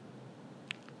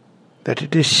 That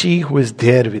it is she who is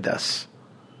there with us.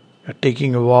 You're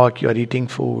taking a walk, you're eating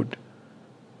food.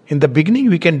 In the beginning,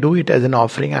 we can do it as an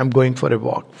offering. I'm going for a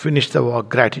walk. Finish the walk.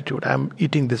 Gratitude. I'm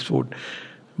eating this food.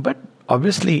 But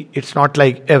obviously, it's not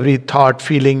like every thought,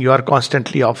 feeling you are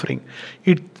constantly offering.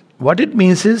 What it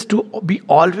means is to be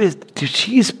always,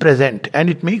 she is present. And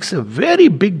it makes a very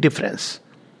big difference.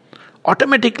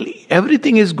 Automatically,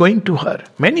 everything is going to her.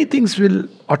 Many things will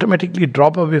automatically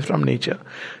drop away from nature.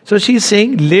 So she is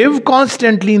saying, live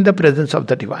constantly in the presence of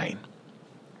the divine.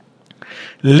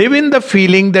 Live in the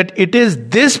feeling that it is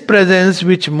this presence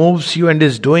which moves you and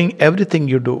is doing everything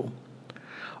you do.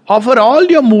 Offer all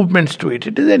your movements to it.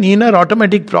 It is an inner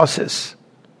automatic process.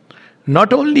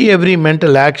 Not only every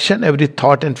mental action, every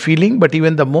thought and feeling, but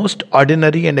even the most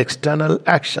ordinary and external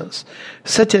actions,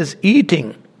 such as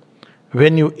eating.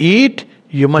 When you eat,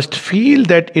 you must feel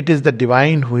that it is the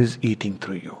divine who is eating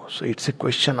through you. So it's a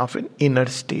question of an inner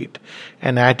state,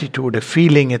 an attitude, a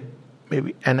feeling,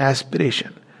 maybe an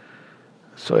aspiration.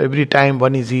 So every time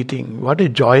one is eating, what a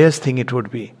joyous thing it would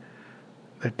be.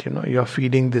 That you are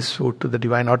feeding this food to the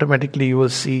divine. Automatically you will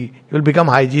see, you will become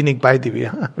hygienic by the way.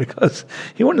 Because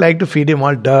you won't like to feed him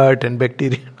all dirt and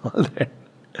bacteria and all that.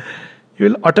 You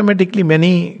will automatically,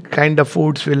 many kind of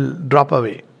foods will drop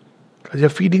away. Because you are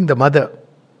feeding the mother.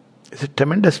 It's a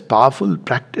tremendous, powerful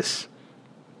practice.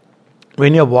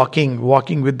 When you are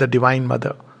walking with the divine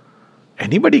mother.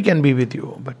 Anybody can be with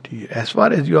you, but as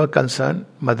far as you are concerned,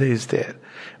 Mother is there.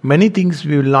 Many things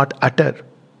we will not utter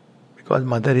because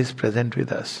Mother is present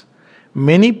with us.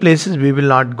 Many places we will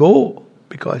not go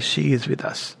because she is with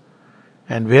us.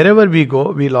 And wherever we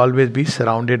go, we will always be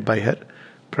surrounded by her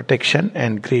protection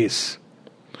and grace.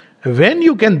 When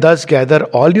you can thus gather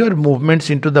all your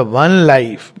movements into the one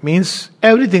life, means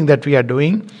everything that we are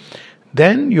doing,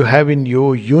 then you have in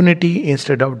you unity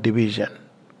instead of division.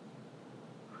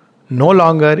 No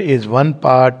longer is one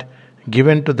part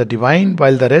given to the divine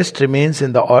while the rest remains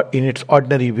in its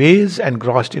ordinary ways and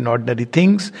engrossed in ordinary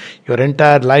things. Your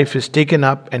entire life is taken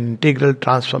up and integral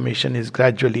transformation is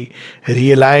gradually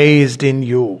realized in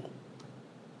you.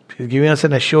 She's giving us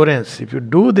an assurance. If you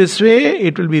do this way,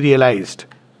 it will be realized.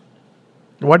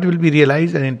 What will be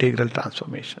realized? An integral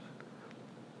transformation.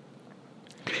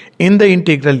 In the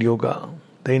integral yoga,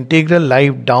 the integral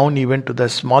life down even to the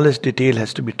smallest detail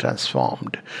has to be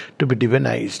transformed, to be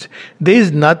divinized. There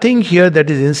is nothing here that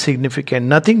is insignificant,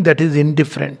 nothing that is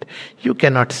indifferent. You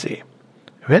cannot say,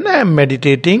 when I am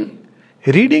meditating,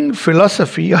 reading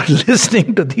philosophy or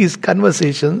listening to these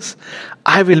conversations,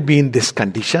 I will be in this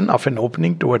condition of an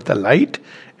opening toward the light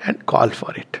and call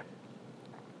for it.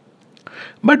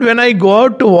 But when I go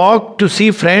out to walk to see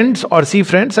friends,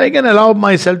 I can allow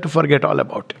myself to forget all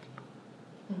about it.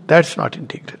 That's not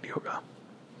integral yoga.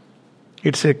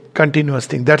 It's a continuous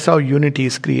thing. That's how unity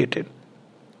is created.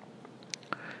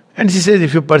 And she says,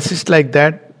 if you persist like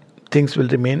that, things will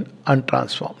remain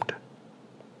untransformed.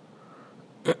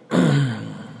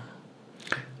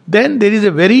 Then there is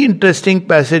a very interesting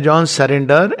passage on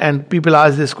surrender, and people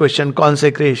ask this question: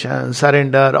 consecration,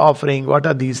 surrender, offering, what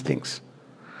are these things?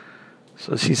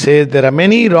 So she says there are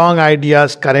many wrong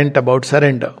ideas current about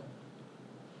surrender.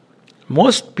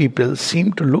 Most people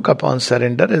seem to look upon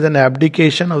surrender as an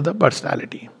abdication of the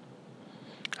personality.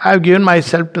 I have given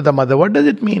myself to the mother. What does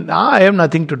it mean? I have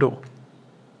nothing to do.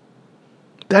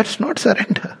 That's not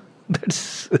surrender.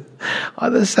 That's or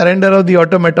the surrender of the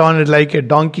automaton is like a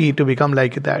donkey to become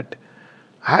like that.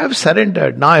 I have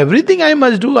surrendered. Now everything I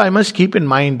must do, I must keep in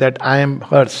mind that I am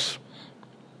hers.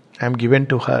 I am given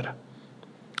to her.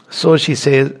 So she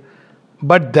says,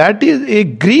 but that is a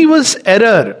grievous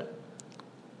error.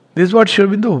 This is what Sri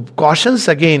Aurobindo cautions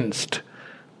against.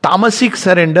 Tamasic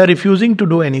surrender, refusing to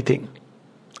do anything.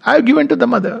 I have given to the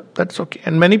mother, that's okay.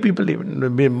 And many people,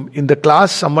 even in the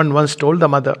class, someone once told the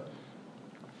mother.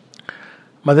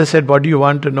 Mother said, what do you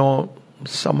want to know?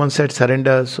 Someone said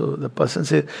surrender. So the person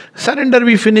says, surrender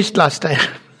we finished last time.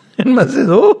 And mother says,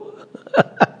 oh,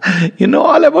 you know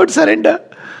all about surrender.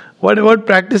 What about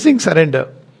practicing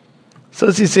surrender?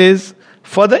 So she says,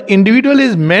 for the individual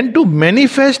is meant to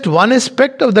manifest one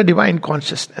aspect of the divine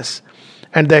consciousness.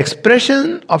 And the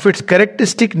expression of its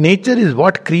characteristic nature is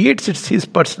what creates his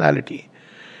personality.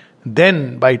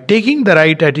 Then, by taking the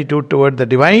right attitude toward the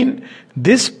divine,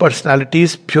 this personality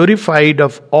is purified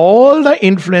of all the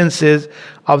influences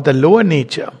of the lower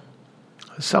nature.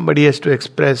 Somebody has to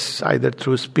express either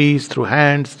through speech, through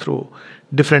hands, through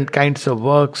different kinds of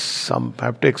works. Some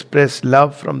have to express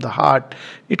love from the heart.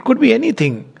 It could be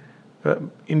anything.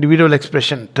 Individual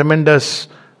expression, tremendous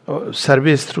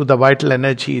service through the vital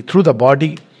energy, through the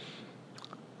body.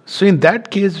 So in that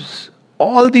case,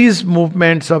 all these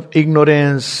movements of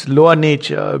ignorance, lower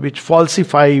nature, which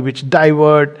falsify, which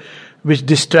divert, which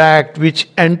distract, which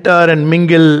enter and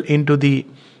mingle into the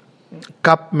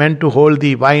cup meant to hold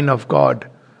the wine of God,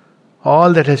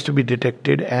 all that has to be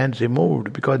detected and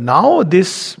removed, because now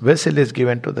this vessel is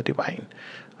given to the divine.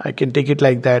 I can take it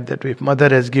like that, that if Mother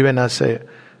has given us a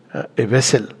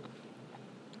vessel,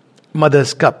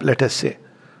 Mother's cup, let us say,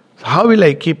 how will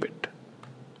I keep it?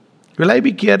 Will I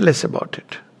be careless about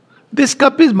it? This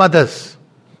cup is Mother's.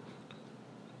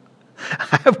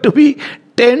 I have to be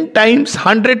 10 times,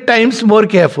 100 times more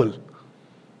careful,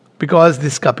 because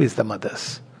this cup is the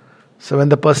Mother's. So when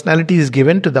the personality is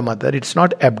given to the Mother, it's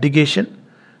not abdication,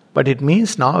 but it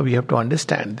means now we have to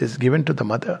understand this is given to the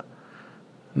Mother.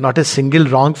 Not a single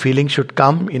wrong feeling should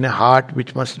come in a heart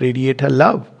which must radiate her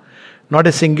love. Not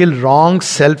a single wrong,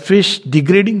 selfish,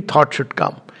 degrading thought should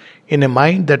come in a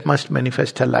mind that must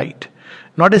manifest her light.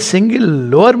 Not a single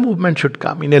lower movement should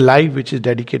come in a life which is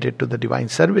dedicated to the divine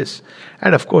service.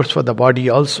 And of course for the body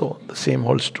also, the same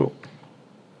holds true.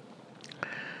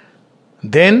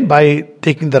 Then by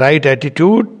taking the right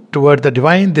attitude toward the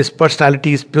divine, this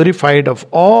personality is purified of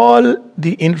all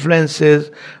the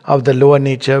influences of the lower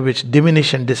nature which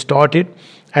diminish and distort it,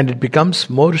 and it becomes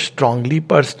more strongly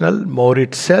personal, more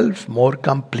itself, more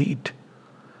complete.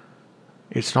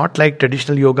 It's not like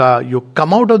traditional yoga, you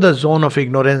come out of the zone of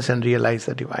ignorance and realize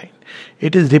the divine.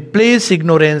 It is replace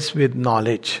ignorance with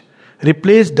knowledge,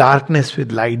 replace darkness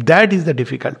with light. That is the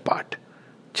difficult part,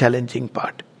 challenging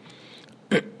part.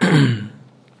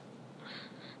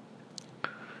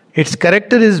 Its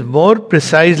character is more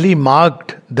precisely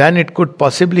marked than it could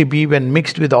possibly be when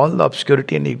mixed with all the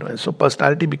obscurity and ignorance. So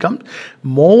personality becomes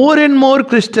more and more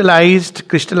crystallized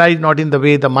not in the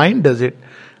way the mind does it,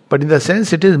 but in the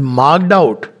sense it is marked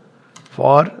out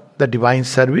for the divine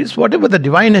service, whatever the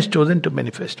divine has chosen to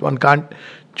manifest. One can't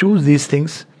choose these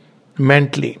things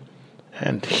mentally.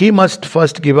 And he must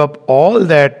first give up all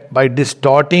that by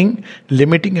distorting,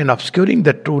 limiting and obscuring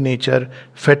the true nature,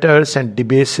 fetters and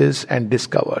debases and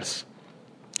discovers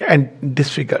and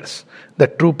disfigures the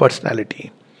true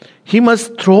personality. He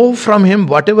must throw from him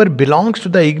whatever belongs to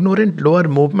the ignorant lower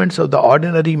movements of the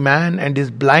ordinary man and his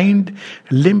blind,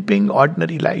 limping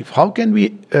ordinary life. How can we,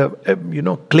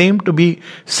 claim to be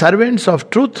servants of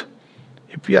truth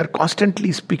if we are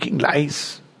constantly speaking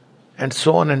lies and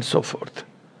so on and so forth?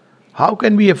 How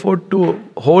can we afford to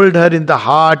hold her in the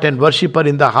heart and worship her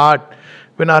in the heart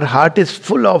when our heart is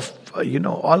full of,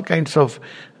 all kinds of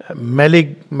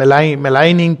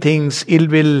maligning things, ill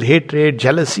will, hatred,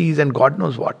 jealousies and God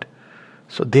knows what.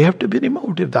 So they have to be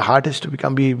removed if the heart is to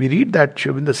become, we read that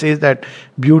Sri Aurobindo says that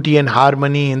beauty and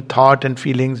harmony in thought and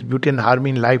feelings, beauty and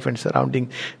harmony in life and surrounding,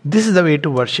 this is the way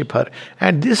to worship her.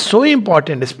 And this is so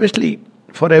important, especially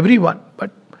for everyone.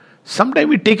 But sometimes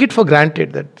we take it for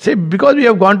granted that, say, because we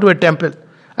have gone to a temple,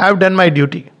 I have done my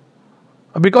duty.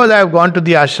 Because I have gone to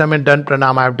the ashram and done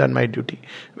pranam, I have done my duty.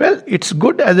 Well, it's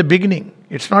good as a beginning.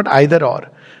 It's not either or.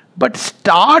 But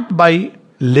start by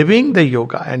living the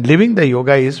yoga. And living the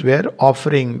yoga is where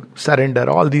offering, surrender,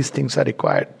 all these things are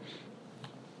required.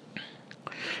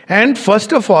 And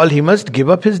first of all, he must give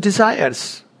up his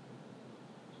desires.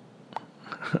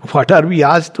 What are we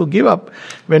asked to give up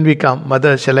when we come?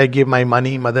 Mother, shall I give my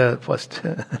money? Mother, first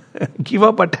give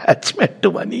up attachment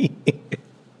to money.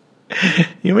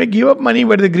 You may give up money,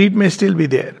 but the greed may still be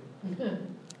there.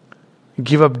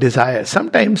 Give up desire.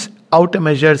 Sometimes outer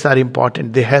measures are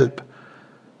important, they help.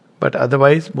 But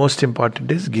otherwise, most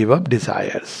important is give up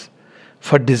desires.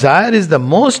 For desire is the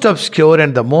most obscure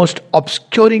and the most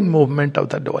obscuring movement of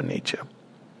the lower nature.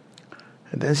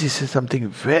 And then she says something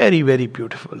very, very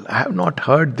beautiful. I have not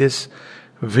heard this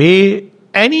way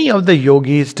any of the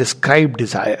yogis describe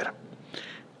desire.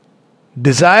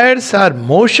 Desires are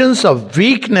motions of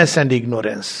weakness and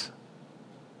ignorance.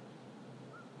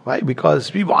 Why?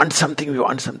 Because we want something.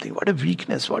 What a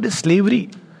weakness, what a slavery.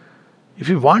 If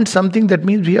we want something, that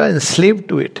means we are enslaved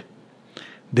to it.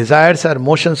 Desires are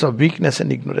motions of weakness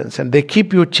and ignorance, and they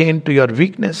keep you chained to your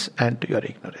weakness and to your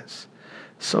ignorance.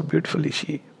 So beautifully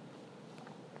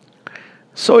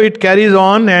So it carries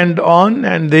on, and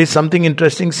there is something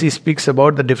interesting. She speaks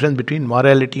about the difference between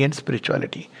morality and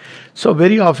spirituality. So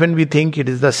very often we think it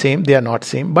is the same, they are not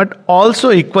same. But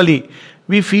also equally,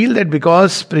 we feel that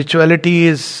because spirituality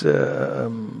is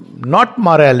not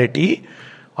morality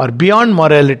or beyond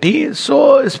morality,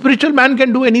 so a spiritual man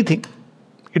can do anything.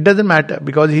 It doesn't matter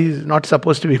because he is not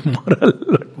supposed to be moral.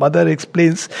 Mother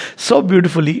explains so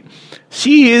beautifully.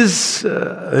 She is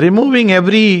removing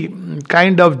every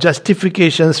kind of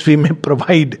justifications we may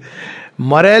provide.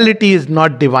 Morality is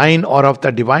not divine or of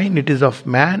the divine, it is of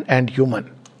man and human.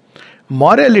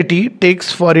 Morality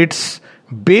takes for its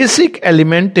basic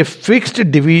element a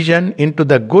fixed division into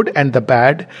the good and the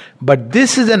bad, but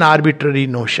this is an arbitrary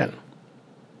notion.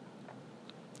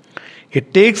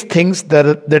 It takes things that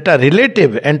are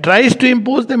relative and tries to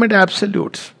impose them at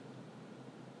absolutes.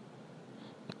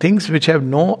 Things which have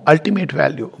no ultimate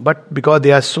value, but because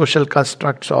they are social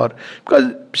constructs, or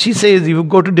because she says if you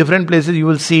go to different places you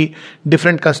will see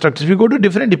different constructs. If you go to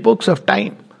different epochs of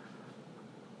time,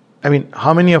 I mean,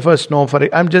 how many of us know,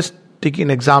 I'm just taking an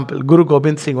example, Guru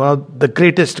Gobind Singh, one of the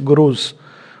greatest gurus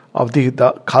of the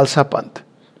Khalsa Panth.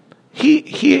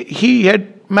 He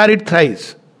had married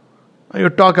thrice. You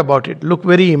talk about it, look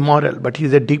very immoral, but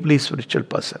he's a deeply spiritual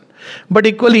person. But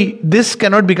equally, this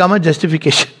cannot become a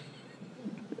justification.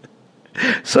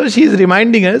 So she is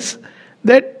reminding us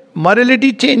that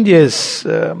morality changes.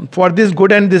 For this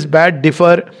good and this bad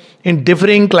differ in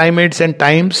differing climates and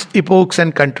times, epochs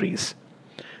and countries.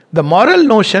 The moral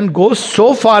notion goes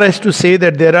so far as to say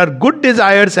that there are good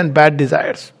desires and bad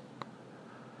desires.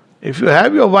 If you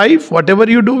have your wife, whatever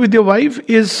you do with your wife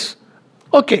is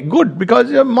okay, good,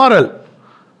 because you're moral.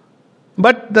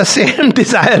 But the same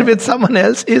desire with someone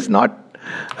else is not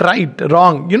right,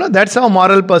 wrong. That's how a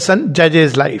moral person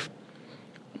judges life.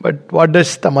 But what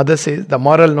does the mother say? The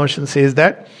moral notion says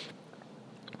that,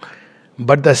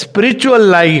 but the spiritual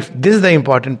life, this is the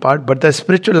important part, but the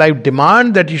spiritual life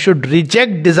demands that you should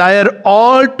reject desire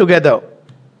altogether.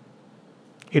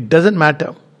 It doesn't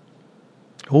matter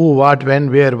who, what,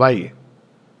 when, where, why.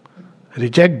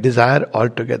 Reject desire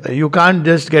altogether. You can't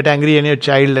just get angry at your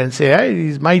child and say, hey,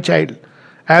 he's my child.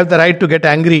 I have the right to get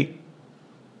angry.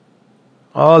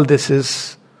 All this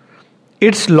is...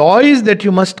 Its law is that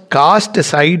you must cast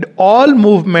aside all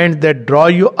movements that draw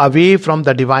you away from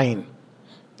the divine.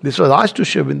 This was asked to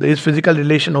Sri Aurobindo. Is physical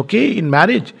relation okay in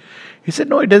marriage? He said,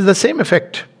 no, it has the same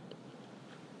effect.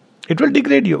 It will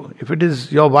degrade you if it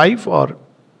is your wife or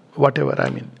whatever,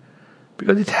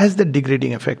 because it has the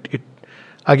degrading effect.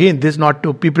 Again, this is not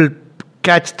to people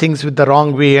catch things with the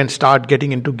wrong way and start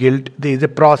getting into guilt. There is a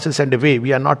process and a way.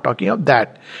 We are not talking of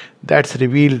that. That's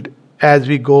revealed as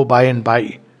we go by and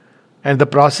by. And the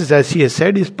process, as he has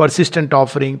said, is persistent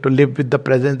offering to live with the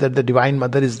presence that the Divine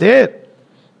Mother is there.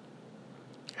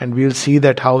 And we will see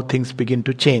that how things begin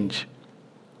to change.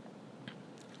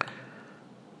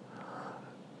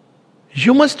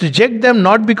 You must reject them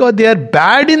not because they are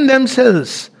bad in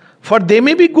themselves, for they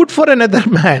may be good for another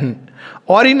man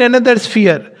or in another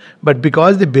sphere, but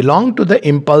because they belong to the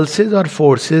impulses or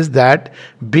forces that,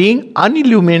 being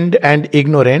unillumined and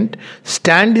ignorant,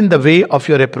 stand in the way of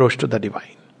your approach to the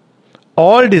divine.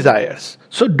 All desires.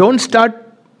 So don't start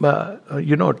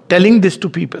telling this to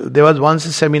people. There was once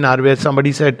a seminar where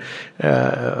somebody said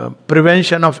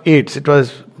prevention of AIDS. It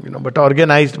was but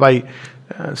organized by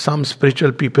some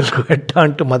spiritual people who had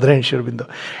turned to Mother and Sri Aurobindo.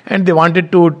 And they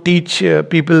wanted to teach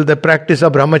people the practice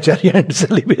of brahmacharya and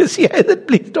celibacy. I said,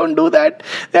 please don't do that.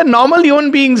 They are normal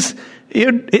human beings.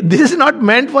 This is not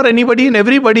meant for anybody and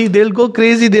everybody. They'll go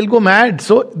crazy, they'll go mad.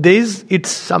 So it's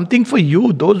something for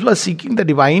you. Those who are seeking the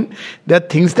divine, there are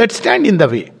things that stand in the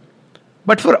way.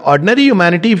 But for ordinary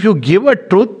humanity, if you give a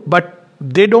truth, but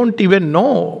they don't even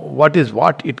know what is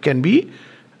what, it can be,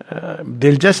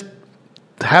 they'll just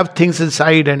have things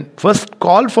inside and first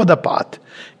call for the path,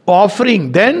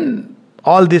 offering, then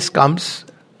all this comes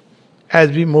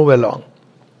as we move along.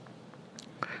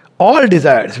 All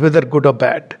desires, whether good or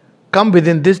bad, come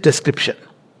within this description.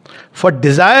 For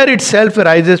desire itself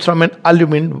arises from an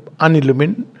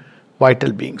unillumined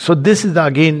vital being. So this is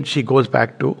again, she goes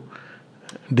back to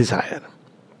desire.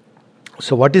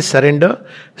 So what is surrender?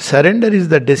 Surrender is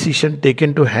the decision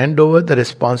taken to hand over the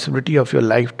responsibility of your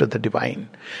life to the divine.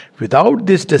 Without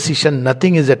this decision,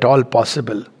 nothing is at all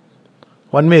possible.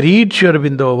 One may read Sri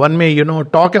Aurobindo, one may,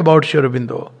 talk about Sri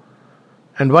Aurobindo.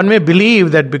 And one may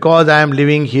believe that because I am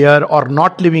living here or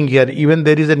not living here, even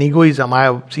there is an egoism. I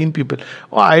have seen people,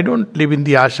 I don't live in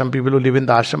the ashram, people who live in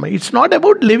the ashram. It's not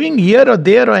about living here or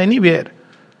there or anywhere.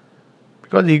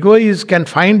 Because ego can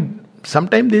find,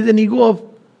 sometimes there is an ego of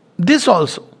this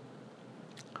also.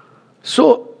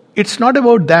 So, it's not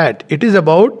about that. It is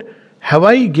about, have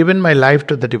I given my life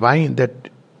to the divine, that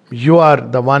you are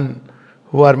the one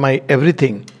who are my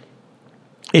everything.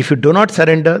 If you do not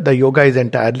surrender, the yoga is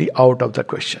entirely out of the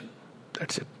question.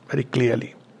 That's it, very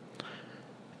clearly.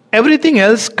 Everything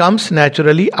else comes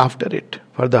naturally after it,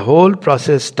 for the whole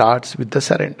process starts with the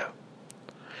surrender.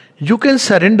 You can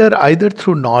surrender either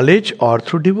through knowledge or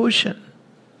through devotion.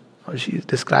 She is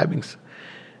describing.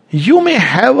 You may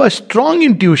have a strong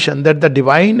intuition that the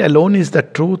divine alone is the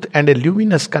truth and a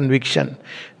luminous conviction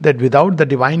that without the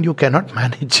divine you cannot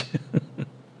manage.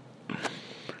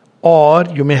 Or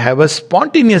you may have a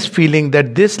spontaneous feeling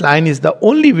that this line is the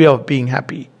only way of being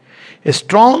happy. A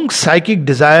strong psychic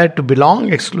desire to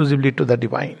belong exclusively to the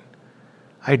divine.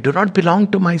 I do not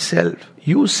belong to myself,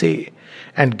 you say,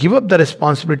 and give up the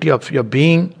responsibility of your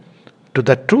being to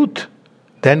the truth.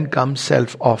 Then comes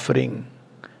self-offering.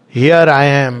 Here I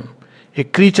am, a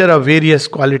creature of various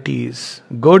qualities,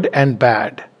 good and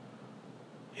bad.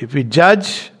 If we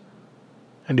judge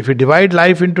and if we divide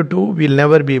life into two, we'll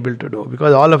never be able to do,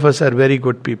 because all of us are very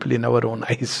good people in our own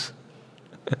eyes.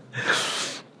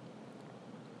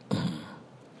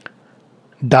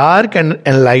 Dark and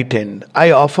enlightened,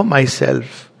 I offer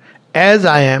myself as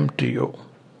I am to you.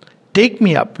 Take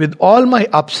me up with all my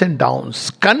ups and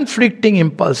downs, conflicting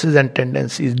impulses and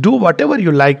tendencies. Do whatever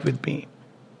you like with me.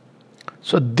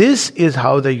 So this is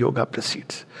how the yoga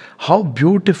proceeds. How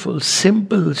beautiful,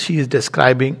 simple she is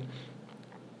describing.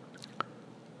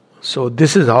 So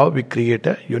this is how we create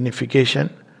a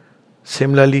unification.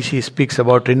 Similarly, she speaks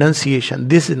about renunciation.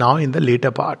 This is now in the later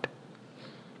part.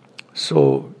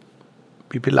 So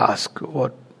people ask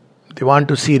what they want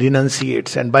to see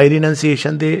renunciates, and by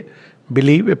renunciation they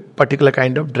believe a particular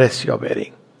kind of dress you are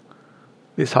wearing.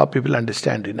 This is how people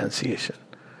understand renunciation.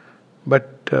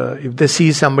 But if they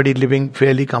see somebody living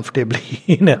fairly comfortably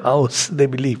in a house, they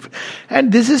believe.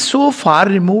 And this is so far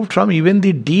removed from even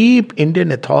the deep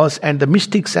Indian ethos and the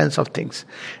mystic sense of things.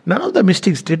 None of the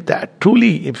mystics did that.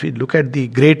 Truly, if we look at the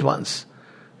great ones,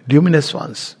 luminous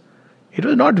ones, it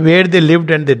was not where they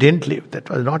lived and they didn't live. That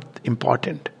was not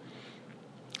important.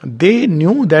 They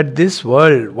knew that this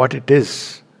world, what it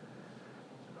is.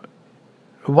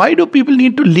 Why do people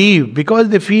need to leave? Because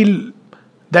they feel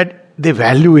that they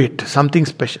value it, something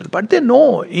special. But they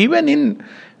know, even in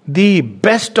the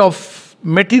best of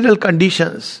material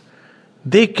conditions,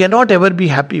 they cannot ever be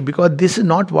happy, because this is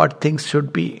not what things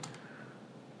should be.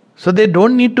 So they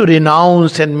don't need to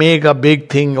renounce and make a big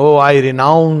thing. Oh, I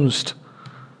renounced.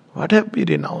 What have we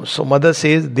renounced? So Mother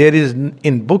says there is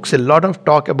in books a lot of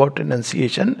talk about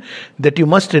renunciation, that you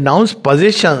must renounce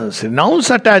possessions,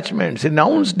 renounce attachments,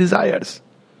 renounce desires.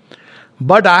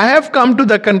 But I have come to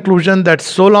the conclusion that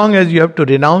so long as you have to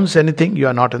renounce anything, you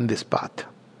are not on this path.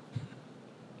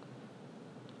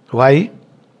 Why?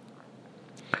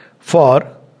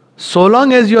 For so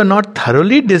long as you are not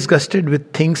thoroughly disgusted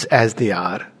with things as they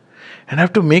are, and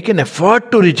have to make an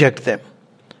effort to reject them,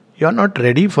 you are not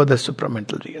ready for the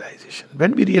supramental realization.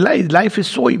 When we realize life is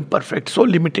so imperfect, so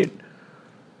limited,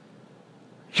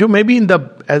 you may be in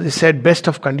the, as I said, best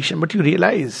of condition, but you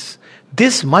realize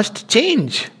this must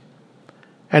change.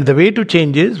 And the way to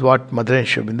change is what Mother and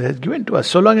Sri Aurobindo has given to us.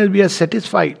 So long as we are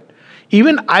satisfied.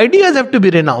 Even ideas have to be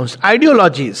renounced.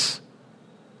 Ideologies,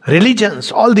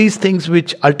 religions, all these things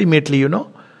which ultimately,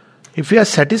 if we are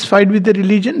satisfied with the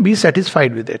religion, be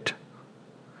satisfied with it.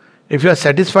 If you are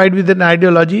satisfied with an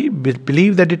ideology,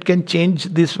 believe that it can change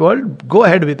this world, go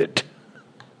ahead with it.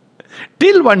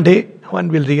 Till one day, one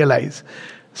will realize.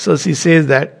 So she says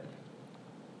that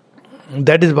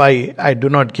is why I do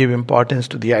not give importance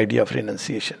to the idea of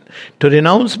renunciation. To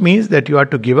renounce means that you are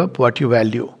to give up what you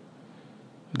value,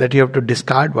 that you have to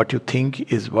discard what you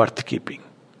think is worth keeping.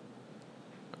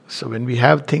 So when we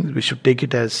have things, we should take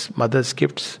it as mother's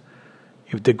gifts.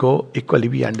 If they go equally,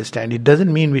 we understand. It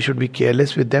doesn't mean we should be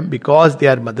careless with them. Because they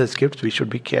are mother's gifts, we should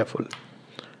be careful.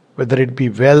 Whether it be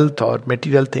wealth or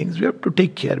material things, we have to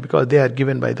take care because they are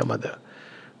given by the mother.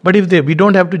 But we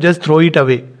don't have to just throw it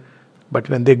away. But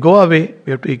when they go away,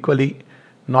 we have to equally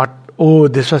not,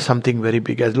 this was something very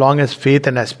big. As long as faith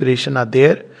and aspiration are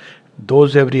there,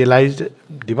 those who have realized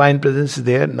divine presence is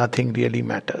there, nothing really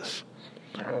matters.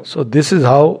 So this is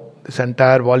how this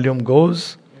entire volume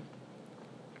goes.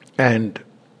 And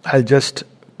I'll just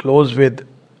close with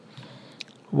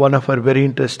one of our very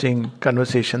interesting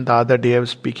conversation. The other day I was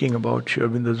speaking about Sri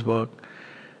Aurobindo's work.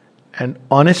 And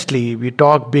honestly, we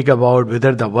talk big about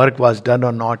whether the work was done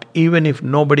or not. Even if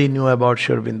nobody knew about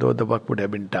Sri Aurobindo, the work would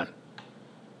have been done.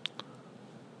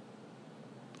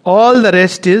 All the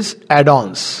rest is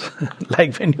add-ons.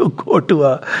 Like when you go to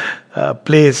a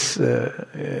place,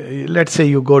 let's say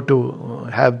you go to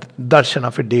have darshan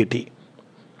of a deity.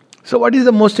 So what is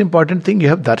the most important thing? You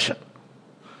have darshan.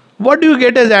 What do you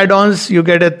get as add-ons? You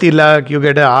get a tilak, you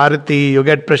get a arati, you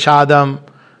get prasadam,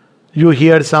 you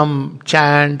hear some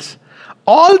chants.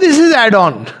 All this is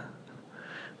add-on.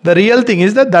 The real thing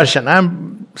is the darshan. I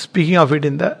am speaking of it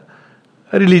in the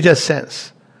religious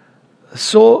sense.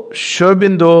 So Sri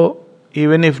Aurobindo,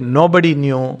 even if nobody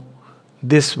knew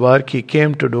this work he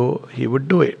came to do, he would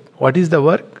do it. What is the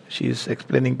work? She is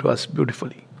explaining to us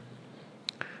beautifully.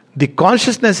 The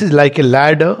consciousness is like a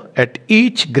ladder. At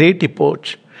each great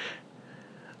epoch,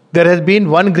 there has been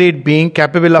one great being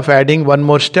capable of adding one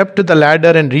more step to the ladder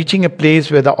and reaching a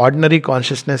place where the ordinary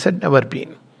consciousness had never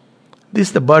been. This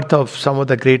is the birth of some of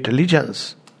the great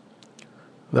religions.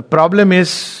 The problem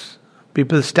is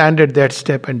people stand at that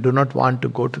step and do not want to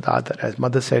go to the other. As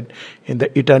Mother said, in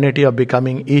the eternity of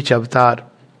becoming, each avatar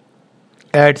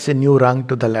adds a new rung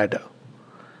to the ladder.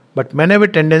 But men have a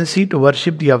tendency to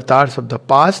worship the avatars of the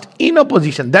past in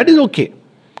opposition. That is okay.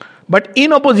 But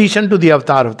in opposition to the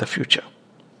avatar of the future.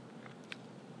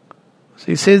 So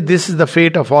he says this is the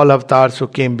fate of all avatars who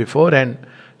came before, and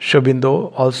Sri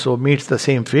Aurobindo also meets the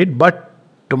same fate. But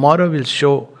tomorrow will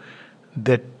show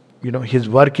that his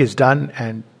work is done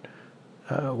and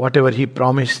whatever he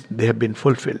promised, they have been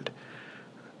fulfilled.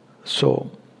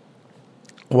 So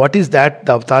what is that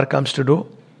the avatar comes to do?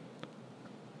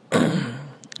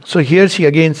 So here she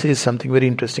again says something very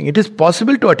interesting. It is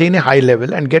possible to attain a high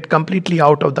level and get completely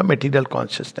out of the material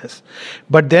consciousness.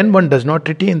 But then one does not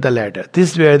retain the ladder.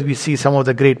 This is where we see some of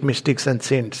the great mystics and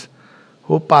saints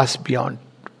who pass beyond.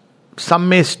 Some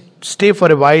may stay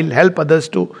for a while, help others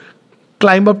to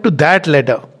climb up to that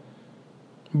ladder,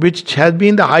 which has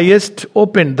been the highest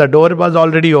opened. The door was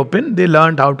already open. They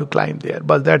learned how to climb there.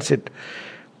 But that's it.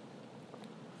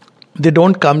 They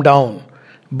don't come down.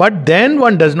 But then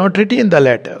one does not retain the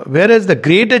ladder. Whereas the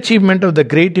great achievement of the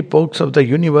great epochs of the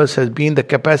universe has been the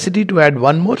capacity to add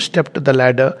one more step to the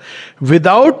ladder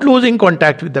without losing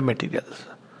contact with the materials.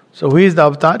 So who is the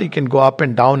avatar? He can go up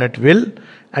and down at will,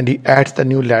 and he adds the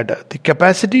new ladder. The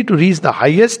capacity to reach the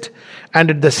highest and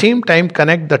at the same time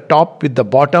connect the top with the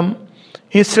bottom,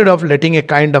 instead of letting a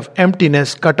kind of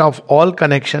emptiness cut off all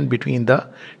connection between the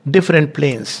different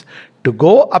planes. To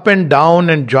go up and down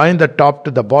and join the top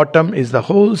to the bottom is the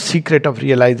whole secret of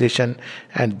realization,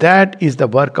 and that is the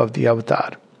work of the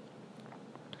avatar.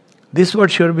 This is what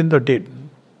Sri Aurobindo did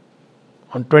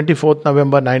on 24th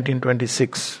November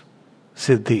 1926,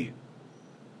 Siddhi.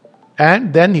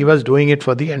 And then he was doing it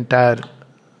for the entire.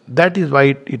 That is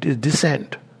why it is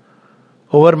descent.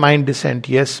 Over mind descent,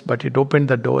 yes, but it opened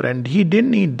the door, and he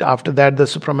didn't need, after that the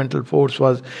supramental force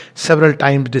was several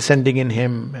times descending in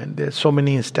him, and there's so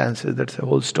many instances, that's a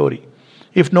whole story.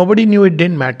 If nobody knew, it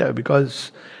didn't matter,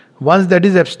 because once that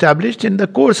is established, in the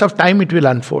course of time it will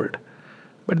unfold.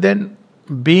 But then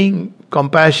being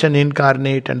compassion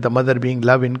incarnate and the mother being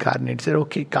love incarnate, said,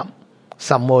 okay, come,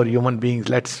 some more human beings,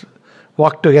 let's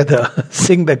walk together,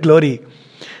 sing the glory.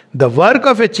 The work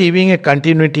of achieving a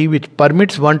continuity which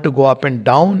permits one to go up and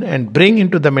down and bring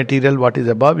into the material what is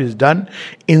above is done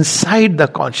inside the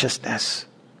consciousness.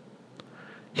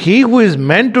 He who is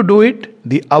meant to do it,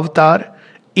 the avatar,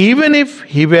 even if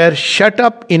he were shut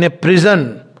up in a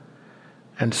prison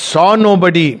and saw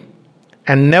nobody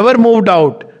and never moved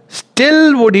out,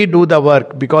 Still would he do the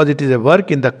work, because it is a work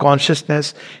in the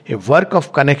consciousness, a work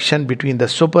of connection between the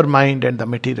supermind and the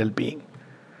material being.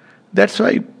 That's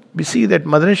why we see that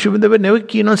Mother and Sri Aurobindo were never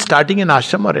keen on starting an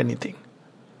ashram or anything.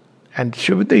 And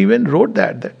Sri Aurobindo even wrote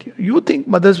that you think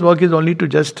Mother's work is only to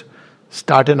just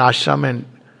start an ashram,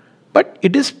 but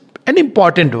it is an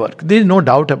important work. There is no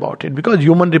doubt about it, because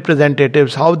human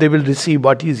representatives, how they will receive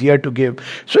what he is here to give.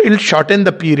 So it will shorten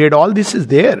the period. All this is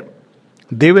there.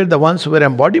 They were the ones who were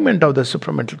embodiment of the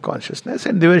supramental consciousness,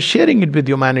 and they were sharing it with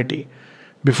humanity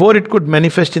before it could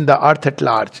manifest in the earth at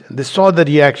large. And they saw the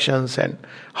reactions and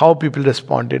how people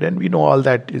responded, and we know all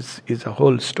that is a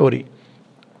whole story.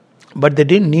 But they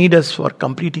didn't need us for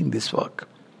completing this work.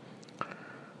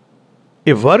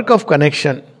 A work of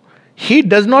connection, he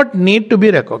does not need to be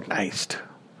recognized.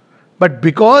 But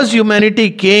because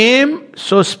humanity came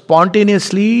so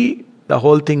spontaneously, the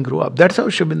whole thing grew up. That's how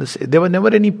Sri Aurobindo says. There was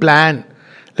never any plan,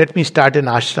 let me start an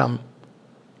ashram.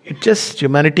 It just,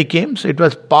 humanity came, so it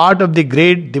was part of the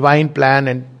great divine plan,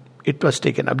 and it was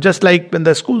taken up. Just like when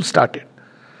the school started.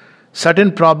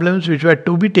 Certain problems which were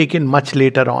to be taken much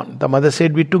later on. The mother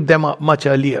said we took them up much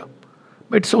earlier.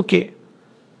 But it's okay.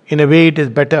 In a way it is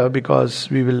better, because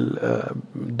we will,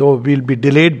 though we'll be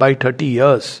delayed by 30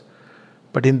 years,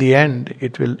 but in the end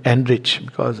it will enrich,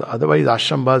 because otherwise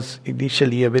ashram was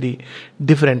initially a very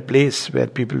different place where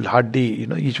people hardly,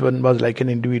 each one was like an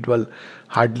individual,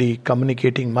 hardly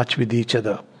communicating much with each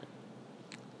other.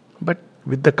 But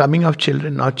with the coming of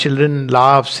children, now children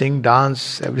laugh, sing,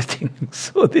 dance, everything,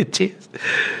 so they change.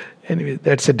 Anyway,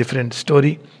 that's a different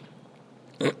story.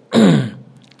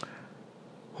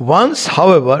 Once,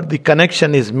 however, the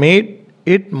connection is made,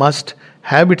 it must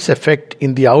have its effect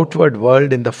in the outward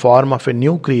world in the form of a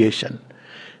new creation,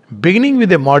 beginning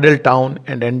with a model town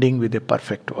and ending with a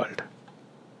perfect world.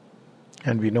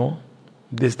 And we know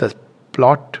this is the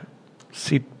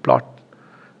seed plot,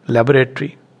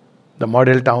 laboratory. The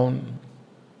model town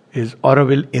is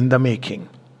Auroville in the making,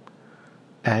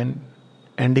 and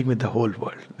ending with the whole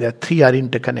world. Three are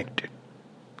interconnected: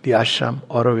 the ashram,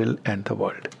 Auroville, and the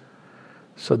world.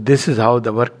 So this is how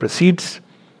the work proceeds.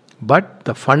 But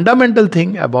the fundamental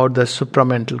thing about the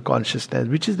supramental consciousness,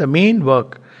 which is the main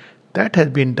work, that has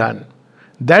been done.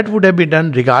 That would have been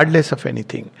done regardless of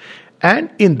anything.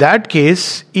 And in that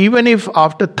case, even if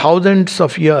after thousands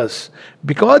of years,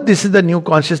 because this is the new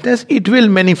consciousness, it will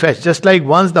manifest. Just like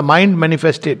once the mind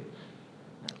manifested.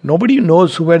 Nobody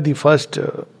knows who were the first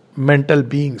mental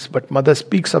beings, but Mother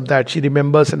speaks of that. She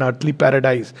remembers an earthly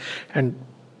paradise, and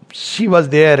she was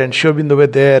there, and Sri Aurobindo were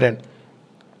there, and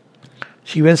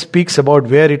she even speaks about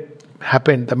where it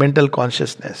happened, the mental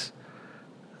consciousness.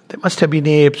 There must have been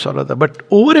apes or other, but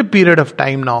over a period of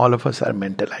time now all of us are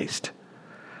mentalized.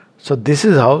 So this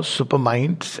is how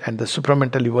superminds and the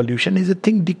supramental evolution is a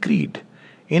thing decreed,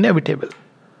 inevitable.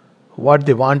 What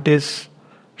they want is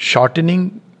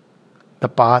shortening the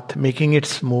path, making it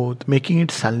smooth, making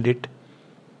it sunlit,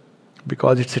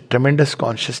 because it's a tremendous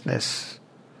consciousness.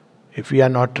 If we are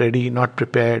not ready, not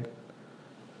prepared,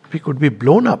 we could be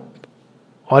blown up.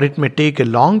 Or it may take a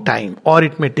long time, or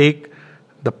it may take,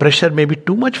 the pressure may be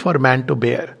too much for man to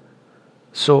bear.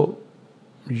 So,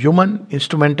 human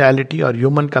instrumentality or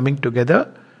human coming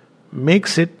together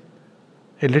makes it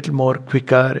a little more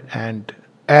quicker, and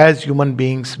as human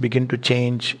beings begin to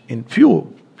change in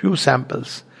few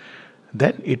samples,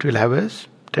 then it will have a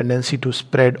tendency to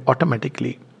spread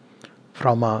automatically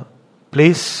from a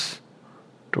place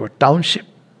to a township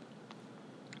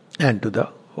and to the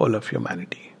whole of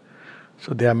humanity.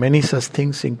 So there are many such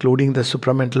things, including the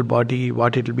supramental body,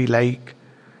 what it will be like,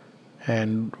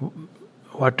 and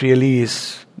what really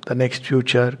is the next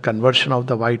future, conversion of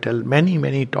the vital,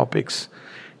 many topics.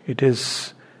 It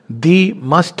is the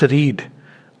must read,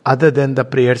 other than the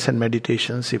prayers and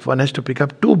meditations. If one has to pick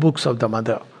up 2 books of the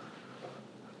Mother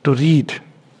to read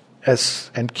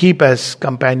and keep as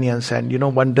companions, and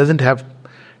one doesn't have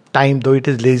time, though it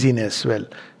is laziness. Well,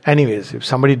 anyways, if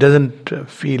somebody doesn't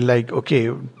feel like, okay,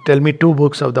 tell me 2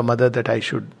 books of the Mother that I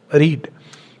should read.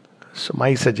 So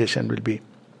my suggestion will be,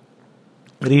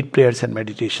 read prayers and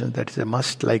meditations, that is a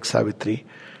must, like Savitri,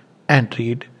 and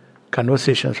read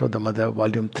Conversations of the Mother,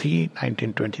 Volume 3,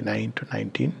 1929 to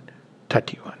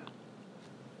 1931.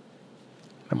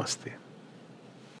 Namaste.